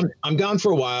I'm gone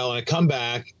for a while, and I come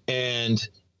back, and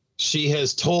she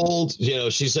has told,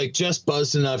 she's like just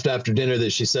buzzed enough after dinner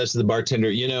that she says to the bartender,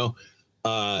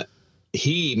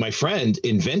 my friend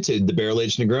invented the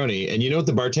barrel-aged Negroni. And you know what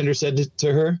the bartender said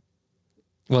to her?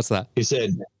 What's that? He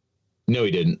said, no,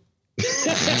 he didn't.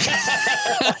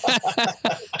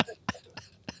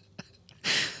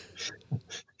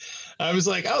 I was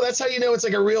like, oh, that's how you know it's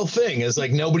like a real thing. It's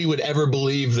like nobody would ever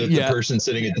believe that the person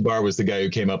sitting at the bar was the guy who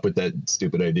came up with that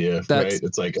stupid idea, right?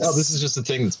 It's like, oh, this is just a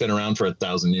thing that's been around for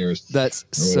 1,000 years. That's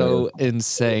so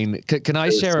insane. Can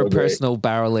I share a personal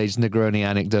barrel-aged Negroni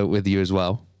anecdote with you as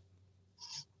well?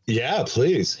 Yeah,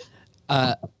 please.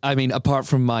 I mean, apart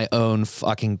from my own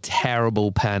fucking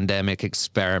terrible pandemic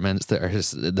experiments that are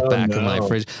just at the back of my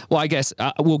fridge. Well, I guess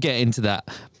we'll get into that.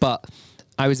 But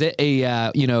I was at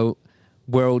a,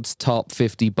 world's top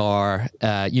 50 bar,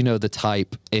 the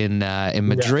type in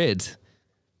Madrid.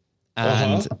 Yeah.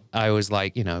 And I was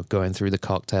like, going through the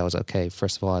cocktails. Okay,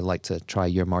 first of all, I'd like to try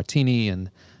your martini, and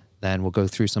then we'll go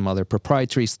through some other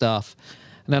proprietary stuff.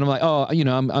 And then I'm like, oh,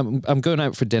 I'm going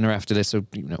out for dinner after this. So,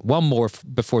 one more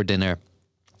before dinner.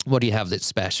 What do you have that's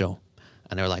special?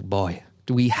 And they're like, boy,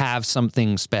 do we have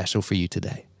something special for you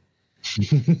today?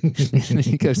 And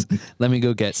he goes, let me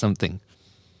go get something.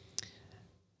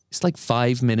 It's like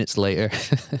 5 minutes later.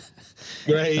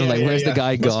 Right, I'm like, where's the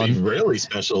guy gone? Must be really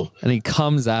special. And he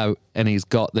comes out, and he's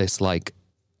got this like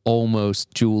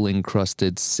almost jewel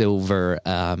encrusted silver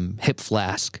hip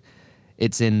flask.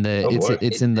 It's in the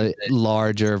it's in the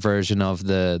larger version of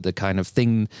the kind of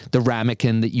thing, the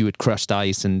ramekin that you would crushed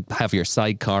ice and have your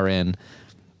sidecar in.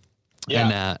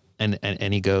 Yeah.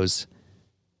 And he goes,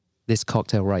 this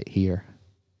cocktail right here,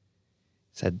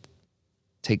 said,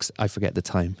 I forget the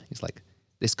time. He's like,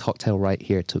 this cocktail right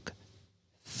here took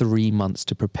 3 months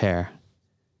to prepare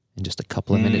and just a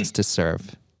couple of minutes to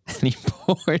serve. And he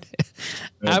poured it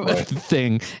out of the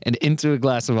thing and into a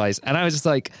glass of ice. And I was just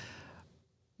like,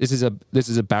 This is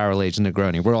a barrel-aged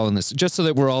Negroni. We're all in this, just so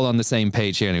that we're all on the same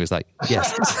page here. And he was like,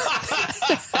 yes.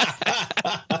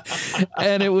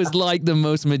 And it was like the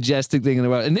most majestic thing in the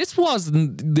world. And this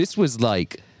was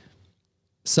like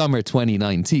summer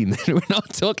 2019. We're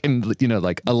not talking,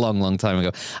 like a long, long time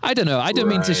ago. I don't know. I don't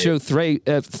mean to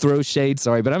throw shade,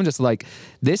 sorry, but I'm just like,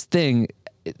 this thing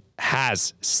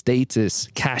has status,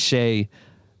 cachet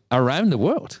around the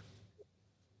world.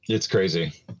 It's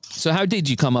crazy. So how did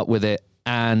you come up with it?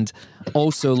 And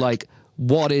also, like,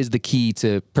 what is the key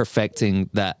to perfecting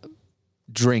that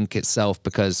drink itself?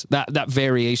 Because that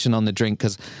variation on the drink,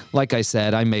 because like I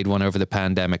said, I made one over the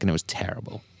pandemic and it was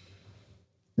terrible.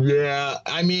 Yeah,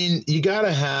 I mean, you got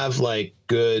to have like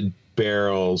good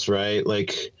barrels, right?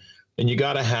 Like, and you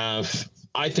got to have,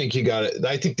 I think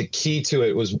the key to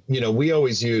it was, we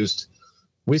always used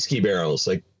whiskey barrels,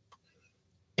 like,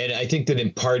 and I think that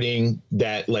imparting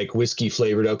that like whiskey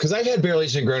flavored out, because I've had barrel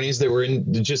aged Negronis that were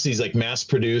in just these like mass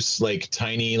produced, like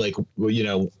tiny, like,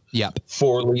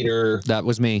 4 liter. That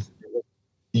was me.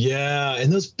 Yeah.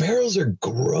 And those barrels are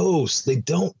gross. They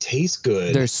don't taste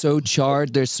good. They're so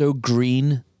charred. They're so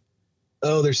green.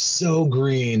 Oh, they're so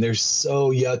green. They're so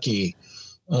yucky.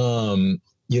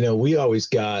 We always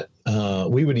got,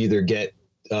 we would either get,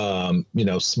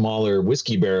 smaller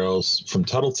whiskey barrels from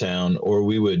Tuttletown, or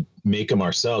we would make them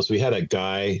ourselves. We had a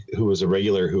guy who was a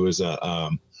regular, who was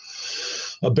a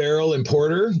barrel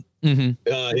importer in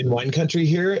wine country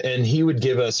here. And he would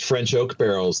give us French oak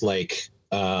barrels, like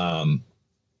 20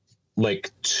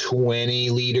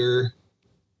 liter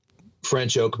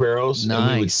French oak barrels. Nice.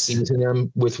 And we would season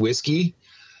them with whiskey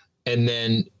and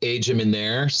then age them in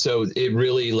there. So it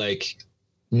really, like,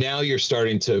 now you're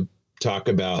starting to talk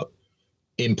about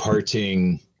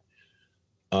imparting,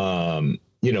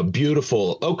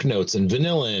 beautiful oak notes and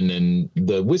vanillin and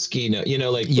the whiskey,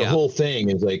 the whole thing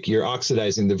is like you're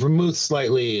oxidizing the vermouth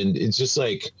slightly. And it's just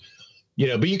like,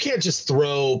 but you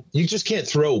just can't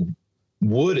throw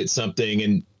wood at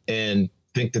something and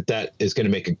think that is going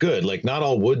to make it good. Like, not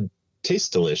all wood tastes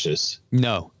delicious.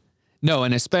 No,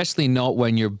 and especially not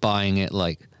when you're buying it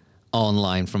like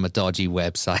online from a dodgy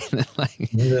website.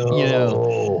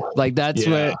 That's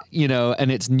where,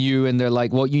 and it's new, and they're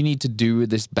like, what you need to do with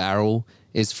this barrel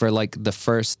is for like the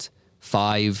first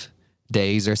 5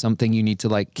 days or something, you need to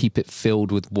like keep it filled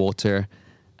with water.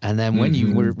 And then when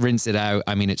you rinse it out,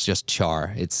 I mean, it's just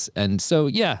char.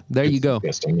 There you go.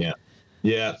 Disgusting.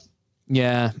 Yeah.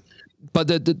 Yeah. But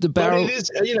the But barrel. it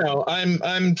is,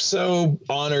 I'm so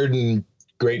honored and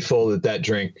grateful that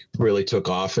drink really took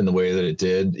off in the way that it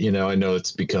did. I know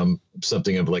it's become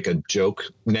something of like a joke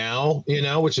now,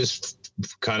 which is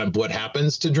kind of what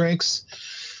happens to drinks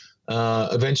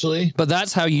eventually. But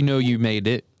that's how you made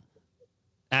it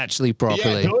actually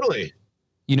properly. Yeah, totally.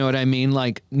 You know what I mean?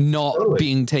 Like not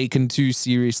being taken too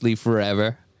seriously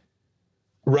forever.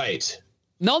 Right.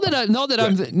 Not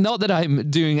that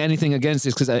I'm doing anything against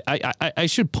this, because I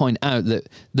should point out that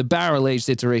the barrel aged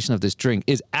iteration of this drink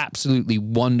is absolutely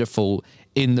wonderful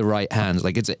in the right hands.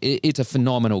 Like it's a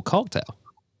phenomenal cocktail.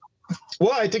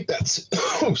 Well, I think that's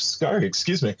sorry,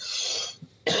 excuse me.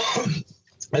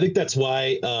 I think that's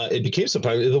why it became so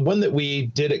popular. The one that we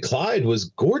did at Clyde was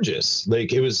gorgeous.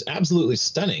 Like it was absolutely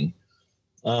stunning.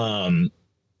 And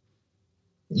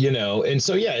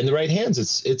so, yeah, in the right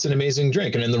hands, it's an amazing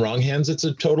drink. And in the wrong hands, it's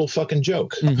a total fucking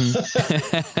joke.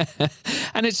 Mm-hmm.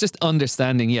 And it's just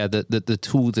understanding, the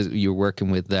tools that you're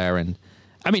working with there. And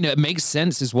I mean, it makes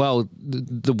sense as well,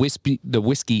 the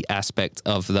whiskey aspect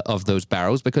of those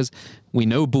barrels, because we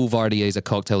know Boulevardier is a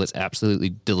cocktail that's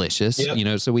absolutely delicious,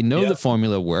 so we know the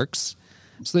formula works.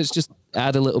 So let's just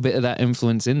add a little bit of that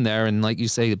influence in there. And like you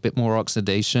say, a bit more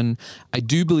oxidation. I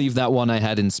do believe that one I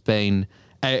had in Spain,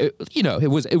 it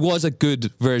was a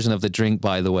good version of the drink,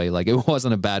 by the way. Like it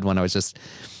wasn't a bad one. I was just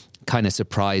kind of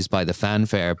surprised by the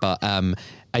fanfare. But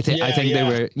I think they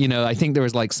were, I think there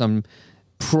was like some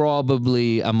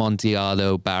probably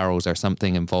Amontillado barrels or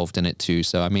something involved in it too.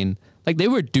 So I mean, like they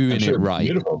were doing it right.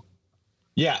 Beautiful.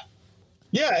 Yeah.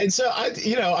 Yeah. And so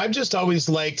I've just always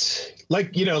liked,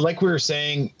 like we were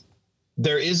saying,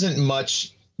 there isn't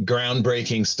much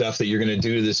groundbreaking stuff that you're going to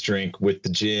do to this drink with the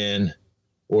gin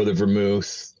or the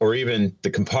vermouth or even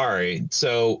the Campari.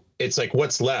 So it's like,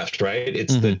 what's left, right?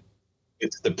 It's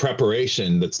the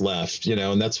preparation that's left,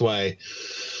 and that's why,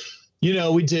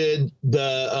 we did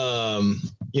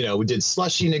we did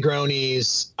slushy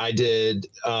Negronis. I did,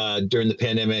 during the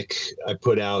pandemic, I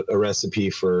put out a recipe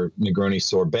for Negroni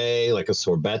sorbet, like a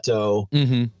sorbetto,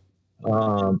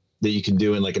 that you can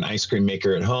do in like an ice cream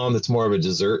maker at home. That's more of a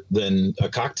dessert than a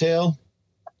cocktail.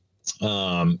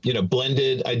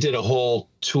 Blended. I did a whole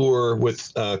tour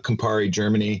with Campari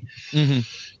Germany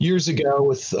years ago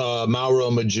with Mauro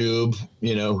Majoub,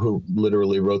 who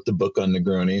literally wrote the book on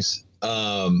Negronis.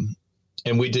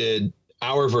 And we did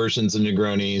our versions of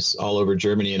Negronis all over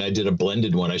Germany. And I did a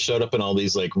blended one. I showed up in all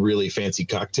these like really fancy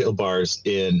cocktail bars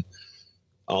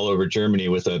all over Germany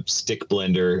with a stick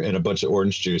blender and a bunch of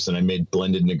orange juice. And I made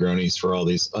blended Negronis for all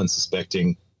these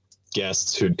unsuspecting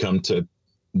guests who'd come to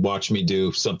watch me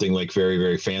do something like very,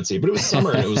 very fancy. But it was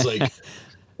summer and it was like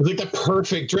the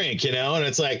perfect drink, and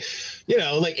it's like,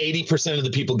 like 80% of the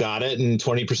people got it and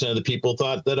 20% of the people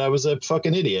thought that I was a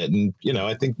fucking idiot. And,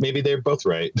 I think maybe they're both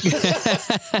right.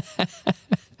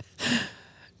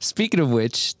 Speaking of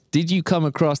which, did you come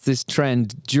across this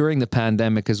trend during the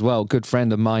pandemic as well? Good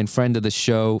friend of mine, friend of the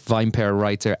show, VinePair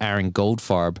writer Aaron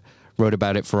Goldfarb wrote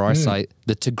about it for our site,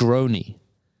 the Tigroni.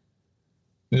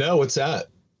 No, what's that?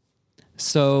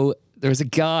 So there's a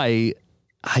guy,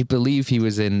 I believe he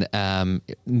was in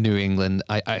New England.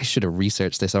 I should have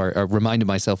researched this or reminded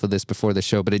myself of this before the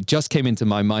show, but it just came into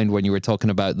my mind when you were talking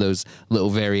about those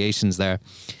little variations there.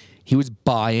 He was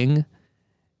buying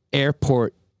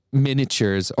airport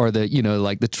miniatures or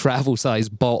the travel size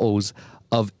bottles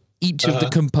of each of the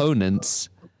components.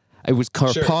 It was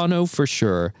Carpano for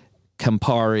sure,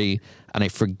 Campari, and I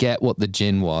forget what the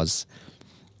gin was.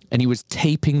 And he was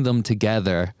taping them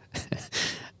together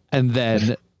and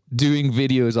then doing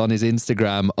videos on his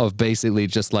Instagram of basically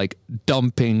just like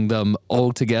dumping them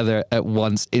all together at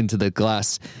once into the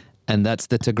glass. And that's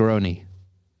the Tigroni.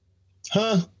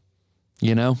 Huh?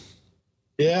 Yeah.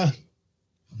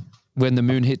 When the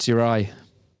moon hits your eye.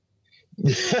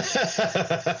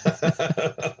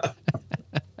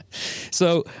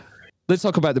 So let's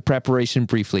talk about the preparation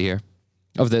briefly here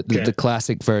of the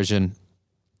classic version.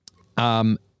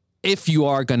 If you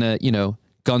are going to,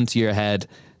 gun to your head,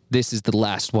 this is the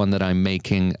last one that I'm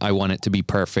making, I want it to be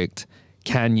perfect.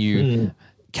 Can you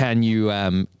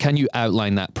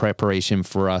outline that preparation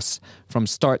for us from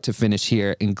start to finish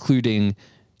here, including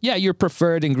your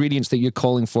preferred ingredients that you're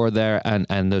calling for there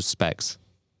and those specs?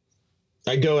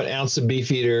 I go an ounce of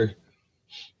Beefeater,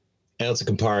 ounce of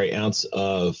Campari, ounce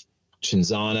of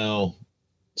Cinzano,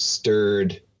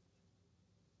 stirred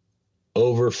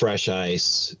over fresh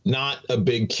ice, not a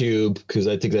big cube, because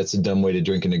I think that's a dumb way to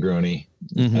drink a Negroni.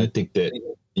 I think that,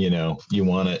 you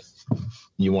want it,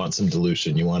 you want some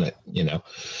dilution, you want it,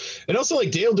 and also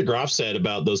like Dale DeGroff said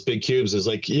about those big cubes is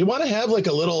like, you want to have like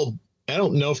a little I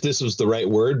don't know if this was the right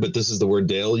word, but this is the word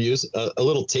Dale used, a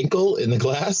little tinkle in the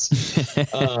glass.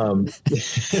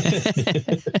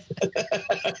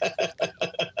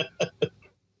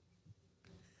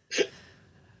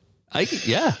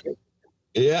 Yeah.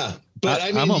 Yeah. But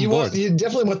I mean, you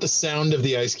definitely want the sound of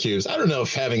the ice cubes. I don't know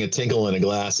if having a tinkle in a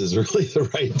glass is really the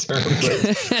right term.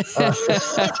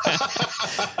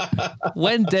 But,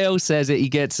 when Dale says it, he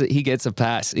gets a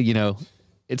pass. You know,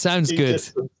 it sounds good.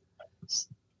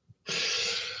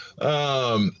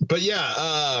 But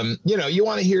yeah, you know, you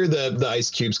want to hear the ice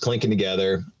cubes clinking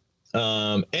together.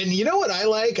 And you know what I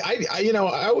like? I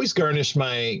always garnish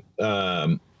my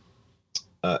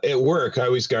at work, I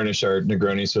always garnish our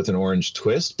Negronis with an orange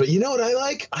twist. But you know what I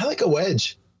like? I like a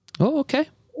wedge. Oh, okay.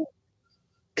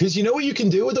 Because you know what you can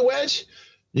do with a wedge?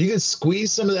 You can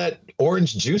squeeze some of that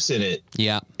orange juice in it.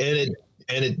 Yeah. And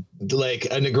it like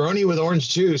a Negroni with orange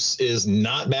juice is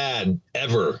not bad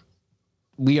ever.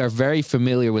 We are very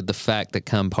familiar with the fact that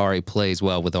Campari plays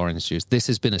well with orange juice. This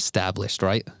has been established,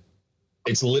 right?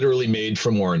 It's literally made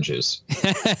from oranges.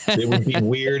 It would be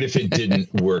weird if it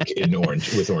didn't work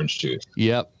with orange juice.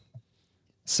 Yep.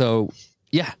 So,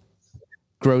 yeah,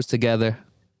 grows together.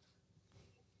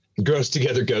 Grows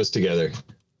together, goes together.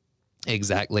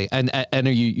 Exactly. And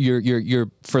are you're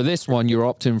for this one, you're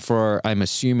opting for, I'm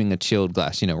assuming, a chilled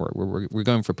glass. You know, we're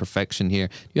going for perfection here.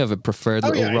 You have a preferred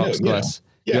rocks glass.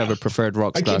 Yeah. You have a preferred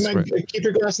rocks glass. I keep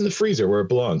your glass in the freezer where it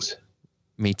belongs.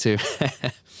 Me too.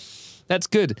 That's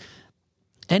good.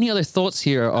 Any other thoughts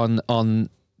here on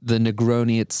the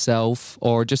Negroni itself,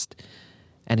 or just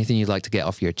anything you'd like to get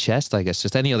off your chest? I guess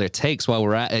just any other takes while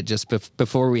we're at it, just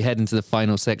before we head into the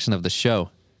final section of the show.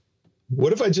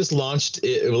 What if I just launched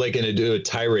it like in a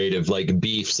tirade of like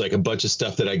beefs, like a bunch of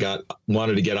stuff that I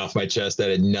wanted to get off my chest that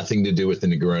had nothing to do with the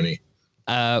Negroni?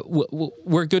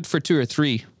 We're good for 2 or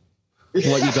 3.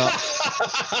 What you got?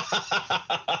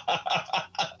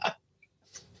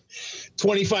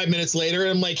 25 minutes later,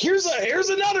 I'm like, here's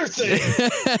another thing.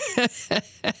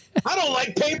 I don't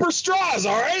like paper straws.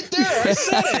 All right, there, I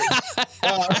said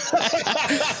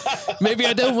it. Maybe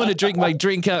I don't want to drink my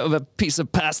drink out of a piece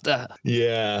of pasta.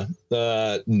 Yeah,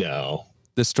 no.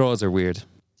 The straws are weird.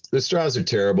 The straws are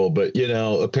terrible, but you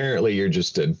know, apparently you're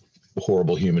just a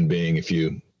horrible human being if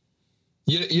you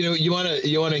want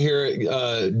to hear.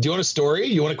 Do you want a story?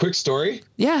 You want a quick story?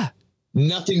 Yeah.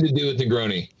 Nothing to do with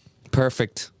Negroni.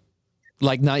 Perfect.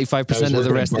 Like 95% of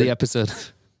the rest of the episode.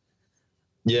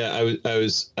 Yeah, I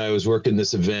was working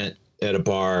this event at a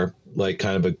bar, like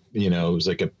kind of a, you know, it was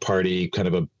like a party, kind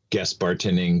of a guest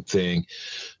bartending thing.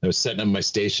 I was setting up my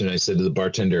station. I said to the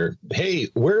bartender, "Hey,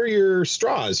 where are your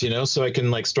straws? You know, so I can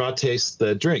like straw taste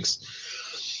the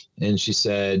drinks." And she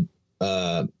said,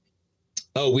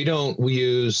 we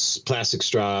use plastic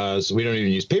straws. We don't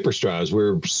even use paper straws.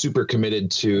 We're super committed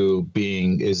to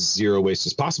being as zero waste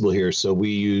as possible here. So we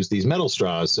use these metal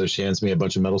straws." So she hands me a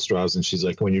bunch of metal straws and she's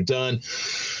like, "When you're done,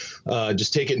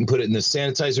 just take it and put it in this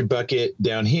sanitizer bucket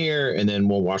down here. And then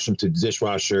we'll wash them through the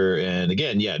dishwasher. And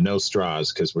again, yeah, no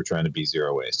straws because we're trying to be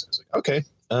zero waste." I was like, "Okay.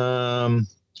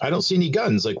 I don't see any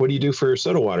guns. Like, what do you do for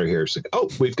soda water here?" She's like,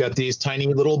 "Oh, we've got these tiny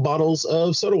little bottles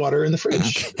of soda water in the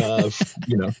fridge."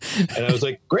 You know, and I was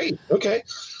like, "Great, okay."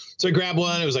 So I grabbed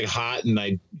one. It was like hot, and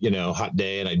hot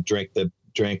day, and I drank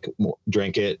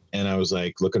it, and I was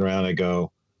like looking around. I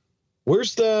go,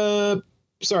 where's the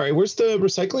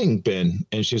recycling bin?"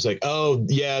 And she was like, "Oh,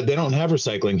 yeah, they don't have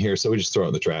recycling here, so we just throw it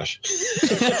in the trash."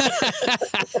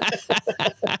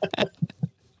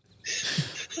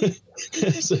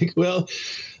 It's like, well,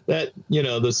 that, you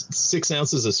know, those 6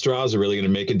 ounces of straws are really going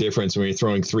to make a difference when you're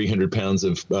throwing 300 pounds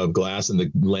of glass in the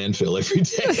landfill every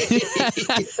day.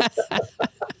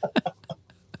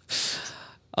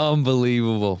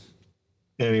 Unbelievable.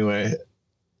 Anyway,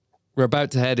 we're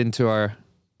about to head into our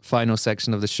final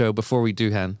section of the show. Before we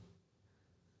do, Han.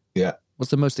 Yeah. What's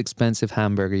the most expensive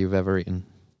hamburger you've ever eaten?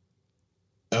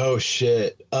 Oh,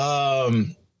 shit.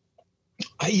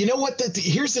 You know what?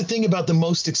 Here's the thing about the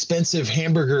most expensive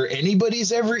hamburger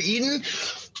anybody's ever eaten.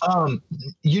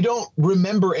 You don't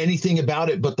remember anything about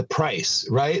it but the price,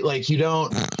 right? Like you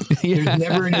don't. Yeah. There's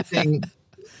never anything.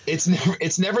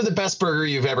 It's never the best burger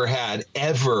you've ever had,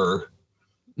 ever.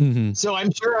 Mm-hmm. So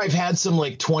I'm sure I've had some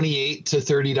like $28 to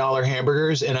 $30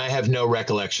 hamburgers, and I have no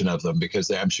recollection of them because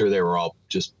I'm sure they were all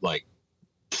just like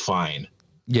fine.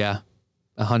 Yeah.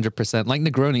 100%. Like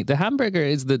Negroni, the hamburger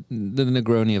is the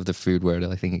Negroni of the food world.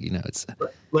 I think, you know, it's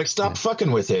like, stop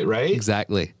fucking with it, right?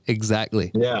 Exactly.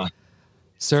 Yeah.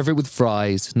 Serve it with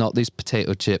fries, not these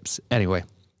potato chips. Anyway,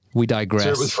 we digress.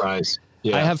 Serve it with fries.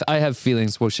 Yeah. I have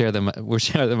feelings. We'll share them at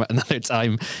another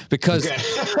time because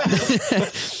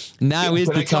Now is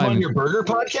Can the I come time. on your burger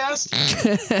podcast?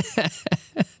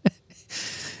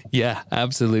 Yeah,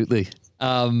 absolutely.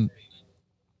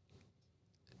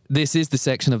 This is the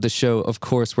section of the show, of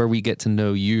course, where we get to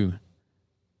know you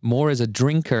more as a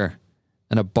drinker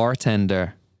and a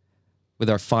bartender with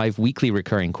our 5 weekly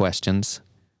recurring questions.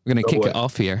 We're going to kick it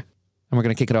off here, and we're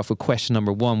going to kick it off with question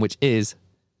number 1, which is,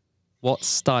 what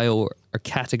style or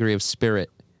category of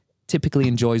spirit typically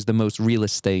enjoys the most real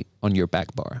estate on your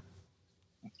back bar?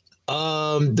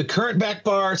 The current back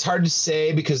bar, it's hard to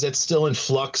say because that's still in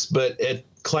flux, but at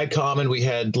Clyde Common, we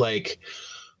had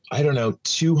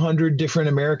 200 different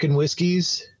American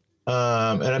whiskeys.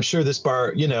 And I'm sure this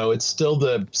bar, it's still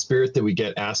the spirit that we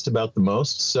get asked about the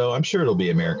most. So I'm sure it'll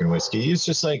be American whiskey. It's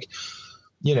just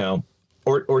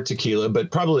or tequila, but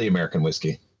probably American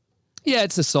whiskey. Yeah,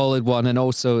 it's a solid one. And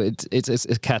also it's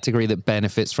a category that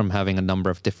benefits from having a number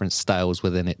of different styles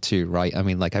within it too, right? I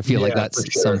mean, I feel like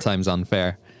that's sometimes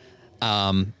unfair.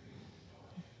 But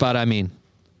I mean,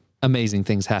 amazing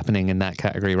things happening in that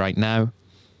category right now.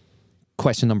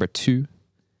 Question number 2.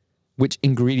 Which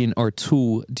ingredient or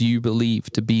tool do you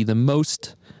believe to be the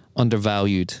most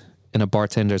undervalued in a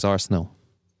bartender's arsenal?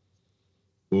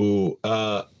 Ooh,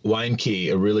 wine key,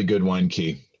 a really good wine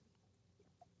key.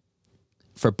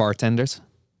 For bartenders?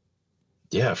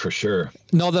 Yeah, for sure.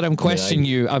 Not that I'm questioning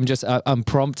you. I'm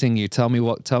prompting you. Tell me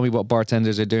what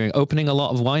bartenders are doing. Opening a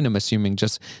lot of wine, I'm assuming.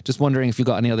 Just wondering if you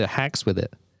got any other hacks with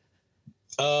it.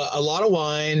 A lot of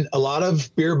wine, a lot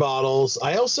of beer bottles.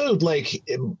 I also I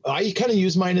kind of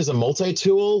use mine as a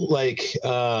multi-tool. When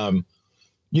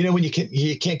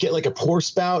you can't get a pour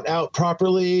spout out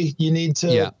properly, you need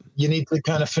to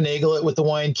kind of finagle it with the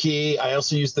wine key. I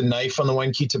also use the knife on the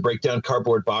wine key to break down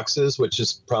cardboard boxes, which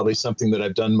is probably something that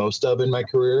I've done most of in my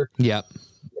career. Yeah.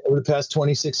 Over the past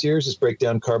 26 years is break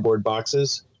down cardboard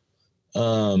boxes.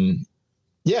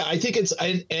 Yeah, I think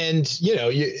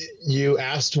you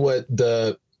asked what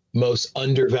the most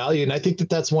undervalued, and I think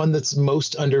that's one that's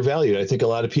most undervalued. I think a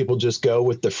lot of people just go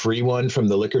with the free one from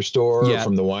the liquor store or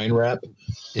from the wine rep.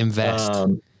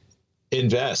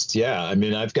 Invest. Yeah. I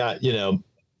mean, I've got,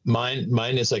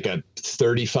 mine is like a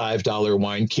 $35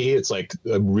 wine key. It's like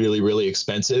a really, really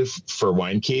expensive for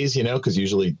wine keys, because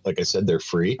usually, like I said, they're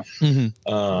free.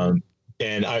 Mm-hmm.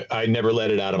 And I never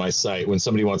let it out of my sight. When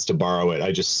somebody wants to borrow it,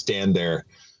 I just stand there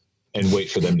and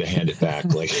wait for them to hand it back.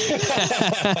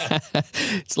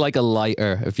 It's like a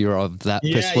lighter if you're of that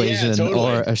persuasion, totally.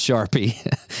 Or a Sharpie.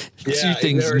 Two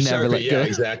things never let go. Yeah,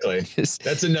 exactly.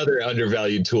 That's another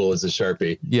undervalued tool is a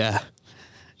Sharpie. Yeah.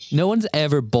 No one's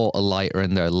ever bought a lighter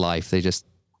in their life. They just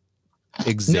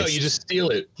exist. No, you just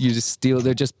steal it.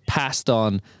 They're just passed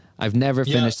on. I've never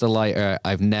finished a lighter.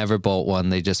 I've never bought one.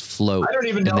 They just float. I don't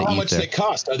even know how much they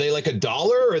cost. Are they like $1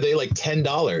 or are they like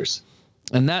 $10?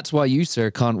 And that's why you, sir,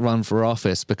 can't run for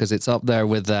office, because it's up there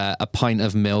with a pint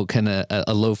of milk and a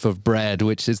loaf of bread,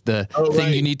 which is the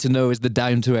thing you need to know is the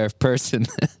down-to-earth person.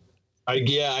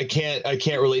 I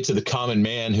can't relate to the common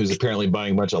man who's apparently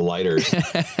buying a bunch of lighters.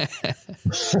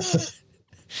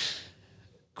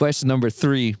 Question number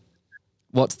 3.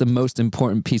 What's the most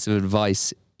important piece of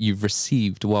advice you've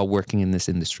received while working in this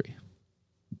industry?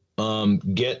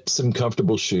 Get some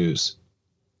comfortable shoes.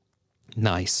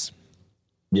 Nice.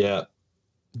 Yeah.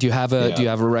 Do you have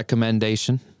a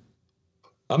recommendation?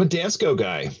 I'm a Dansko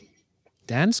guy.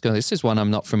 Dansko, this is one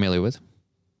I'm not familiar with.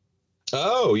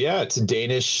 Oh yeah, it's a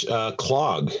Danish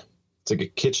clog. It's like a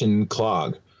kitchen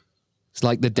clog. It's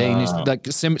like the Danish,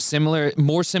 similar,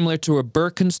 more similar to a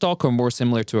Birkenstock or more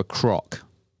similar to a Croc?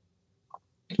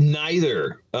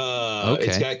 Neither.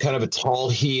 It's got kind of a tall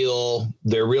heel.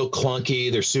 They're real clunky.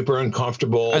 They're super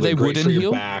uncomfortable. Are they wooden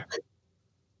heeled?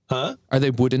 Huh? Are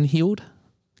they wooden heeled?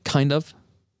 Kind of.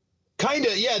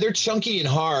 Yeah. They're chunky and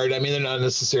hard. I mean, they're not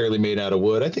necessarily made out of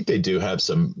wood. I think they do have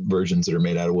some versions that are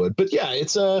made out of wood. But yeah,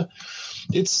 it's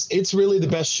really the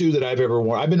best shoe that I've ever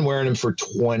worn. I've been wearing them for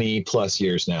 20 plus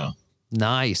years now.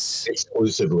 Nice.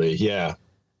 Exclusively, yeah.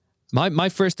 My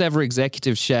first ever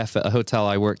executive chef at a hotel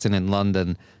I worked in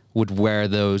London would wear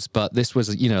those, but this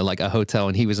was, like a hotel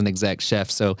and he was an exec chef.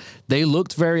 So they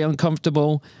looked very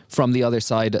uncomfortable from the other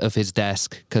side of his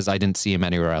desk because I didn't see him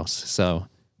anywhere else. So.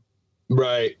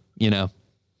 Right. Yeah.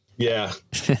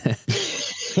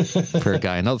 Poor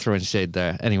guy. Not throwing shade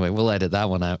there. Anyway, we'll edit that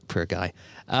one out. Poor guy.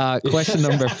 Question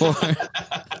number 4.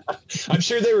 I'm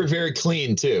sure they were very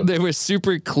clean too. They were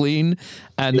super clean,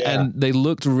 and they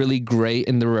looked really great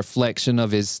in the reflection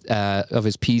of his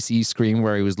PC screen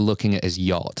where he was looking at his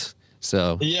yacht.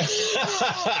 So yeah,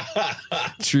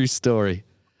 true story.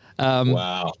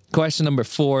 Wow. Question number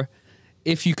 4: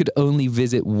 if you could only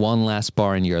visit one last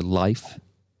bar in your life,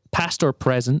 past or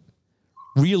present,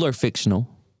 real or fictional,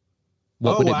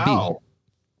 what would it be?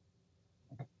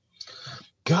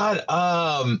 God,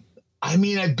 I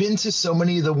mean, I've been to so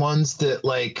many of the ones that,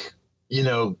 like, you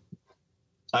know,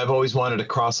 I've always wanted to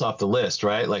cross off the list,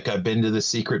 right? Like, I've been to the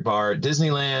Secret Bar at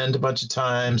Disneyland a bunch of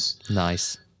times.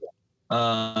 Nice.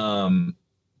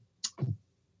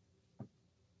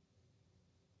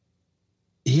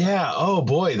 Yeah. Oh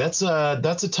boy, that's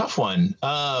a tough one.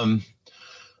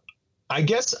 I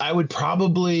guess I would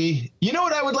probably, you know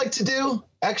what I would like to do?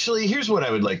 Actually, here's what I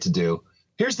would like to do.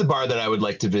 Here's the bar that I would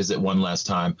like to visit one last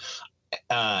time.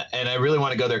 And I really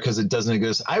want to go there because it doesn't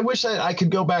exist. I wish I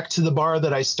could go back to the bar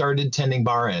that I started tending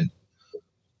bar in.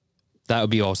 That would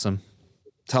be awesome.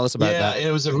 Tell us about that. Yeah,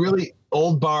 it was a really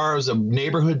old bar. It was a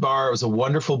neighborhood bar. It was a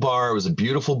wonderful bar. It was a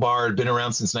beautiful bar. It had been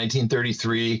around since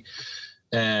 1933.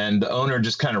 And the owner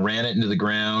just kind of ran it into the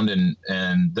ground. And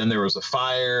then there was a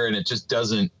fire, and it just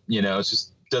doesn't, you know, it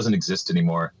just doesn't exist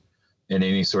anymore in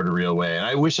any sort of real way. And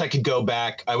I wish I could go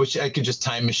back. I wish I could just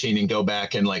time machine and go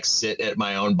back and like sit at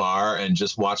my own bar and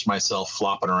just watch myself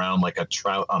flopping around like a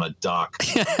trout on a dock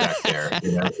back there.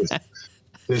 You know,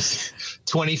 this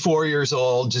 24 years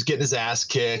old, just getting his ass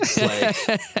kicked, like,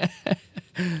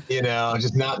 you know,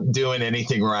 just not doing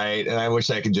anything right. And I wish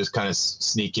I could just kind of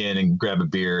sneak in and grab a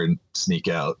beer and sneak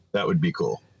out. That would be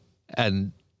cool.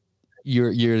 And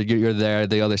you're there,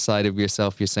 the other side of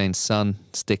yourself. You're saying, son,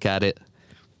 stick at it.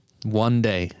 One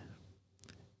day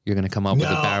you're going to come up with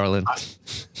a barreling.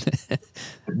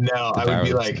 No,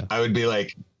 I would be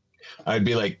like,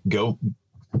 go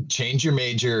change your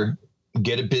major,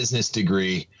 get a business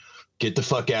degree, get the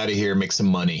fuck out of here, make some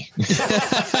money.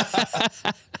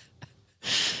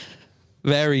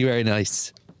 Very, very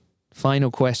nice.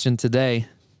 Final question today.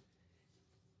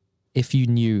 If you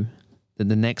knew that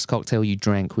the next cocktail you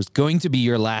drank was going to be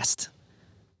your last,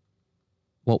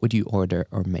 what would you order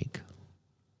or make?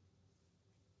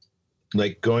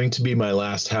 Like, going to be my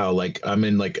last how? Like, I'm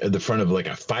in like at the front of like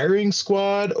a firing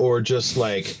squad, or just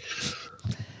like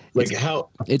how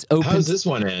does this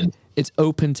one end? It's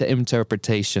open to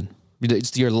interpretation.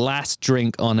 It's your last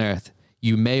drink on earth.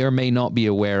 You may or may not be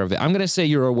aware of it. I'm going to say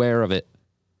you're aware of it.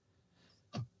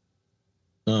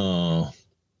 Oh.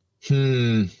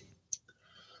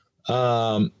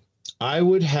 I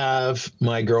would have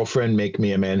my girlfriend make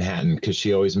me a Manhattan, because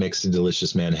she always makes a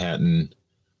delicious Manhattan.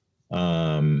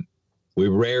 We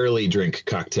rarely drink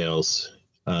cocktails,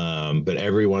 but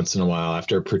every once in a while,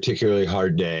 after a particularly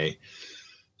hard day,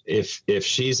 if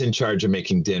she's in charge of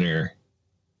making dinner,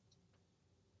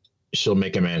 she'll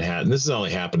make a Manhattan. This has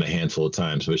only happened a handful of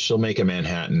times, but she'll make a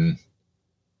Manhattan.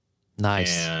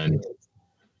 Nice. And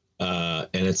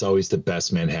it's always the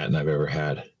best Manhattan I've ever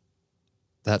had.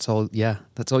 That's all. Yeah.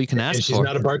 That's all you can ask and she's for.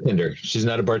 not a bartender. She's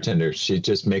not a bartender. She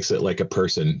just makes it like a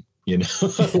person, you know,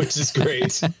 which is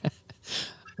great.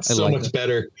 So like much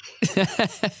better.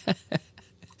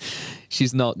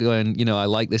 She's not going, you know, I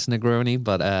like this Negroni,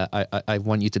 but I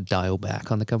want you to dial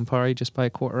back on the Campari just by a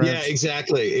quarter. Yeah,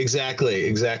 exactly.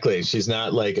 She's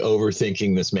not like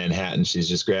overthinking this Manhattan. She's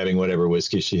just grabbing whatever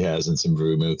whiskey she has and some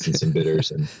vermouth and some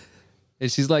bitters. And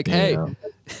she's like, hey,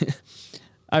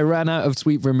 I ran out of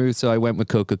sweet vermouth, so I went with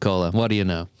Coca-Cola. What do you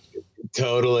know?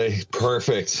 Totally.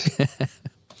 Perfect.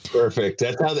 Perfect.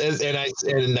 That's how,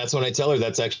 and that's when I tell her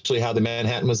that's actually how the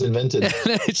Manhattan was invented.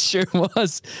 It sure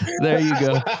was. There you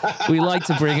go. We like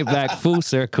to bring it back full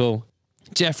circle.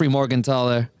 Jeffrey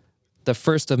Morgenthaler, the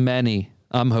first of many.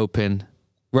 I'm hoping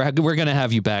we're going to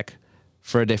have you back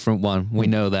for a different one. We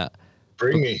know that.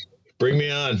 Bring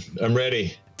me on. I'm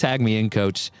ready. Tag me in,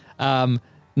 Coach.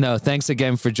 No, thanks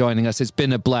again for joining us. It's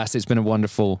been a blast. It's been a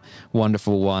wonderful,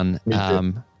 wonderful one.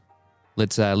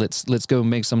 Let's go and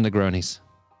make some Negronis.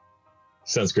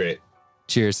 Sounds great.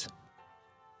 Cheers.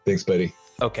 Thanks, buddy.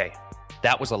 Okay,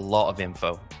 that was a lot of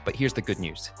info, but here's the good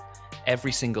news.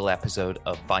 Every single episode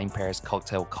of VinePair's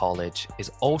Cocktail College is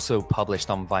also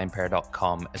published on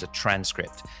vinepair.com as a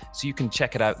transcript, so you can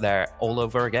check it out there all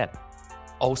over again.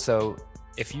 Also,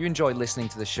 if you enjoy listening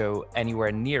to the show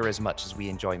anywhere near as much as we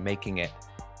enjoy making it,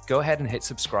 go ahead and hit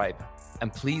subscribe,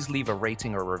 and please leave a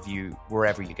rating or review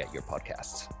wherever you get your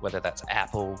podcasts, whether that's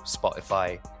Apple,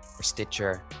 Spotify, or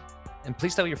Stitcher. And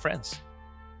please tell your friends.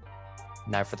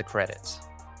 Now for the credits.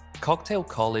 Cocktail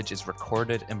College is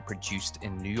recorded and produced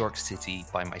in New York City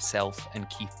by myself and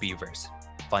Keith Beavers,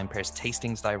 VinePair's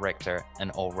tastings director and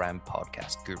all-round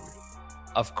podcast guru.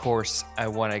 Of course, I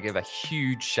want to give a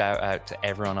huge shout out to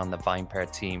everyone on the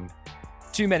VinePair team.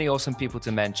 Too many awesome people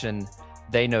to mention.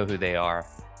 They know who they are.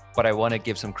 But I want to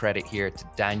give some credit here to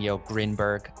Danielle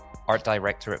Grinberg, art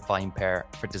director at VinePair,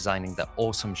 for designing the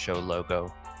awesome show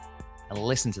logo. And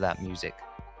listen to that music.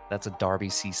 That's a Darby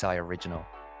Seaside original.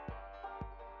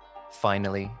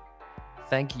 Finally,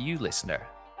 thank you, listener,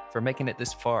 for making it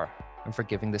this far and for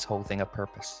giving this whole thing a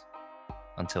purpose.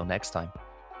 Until next time.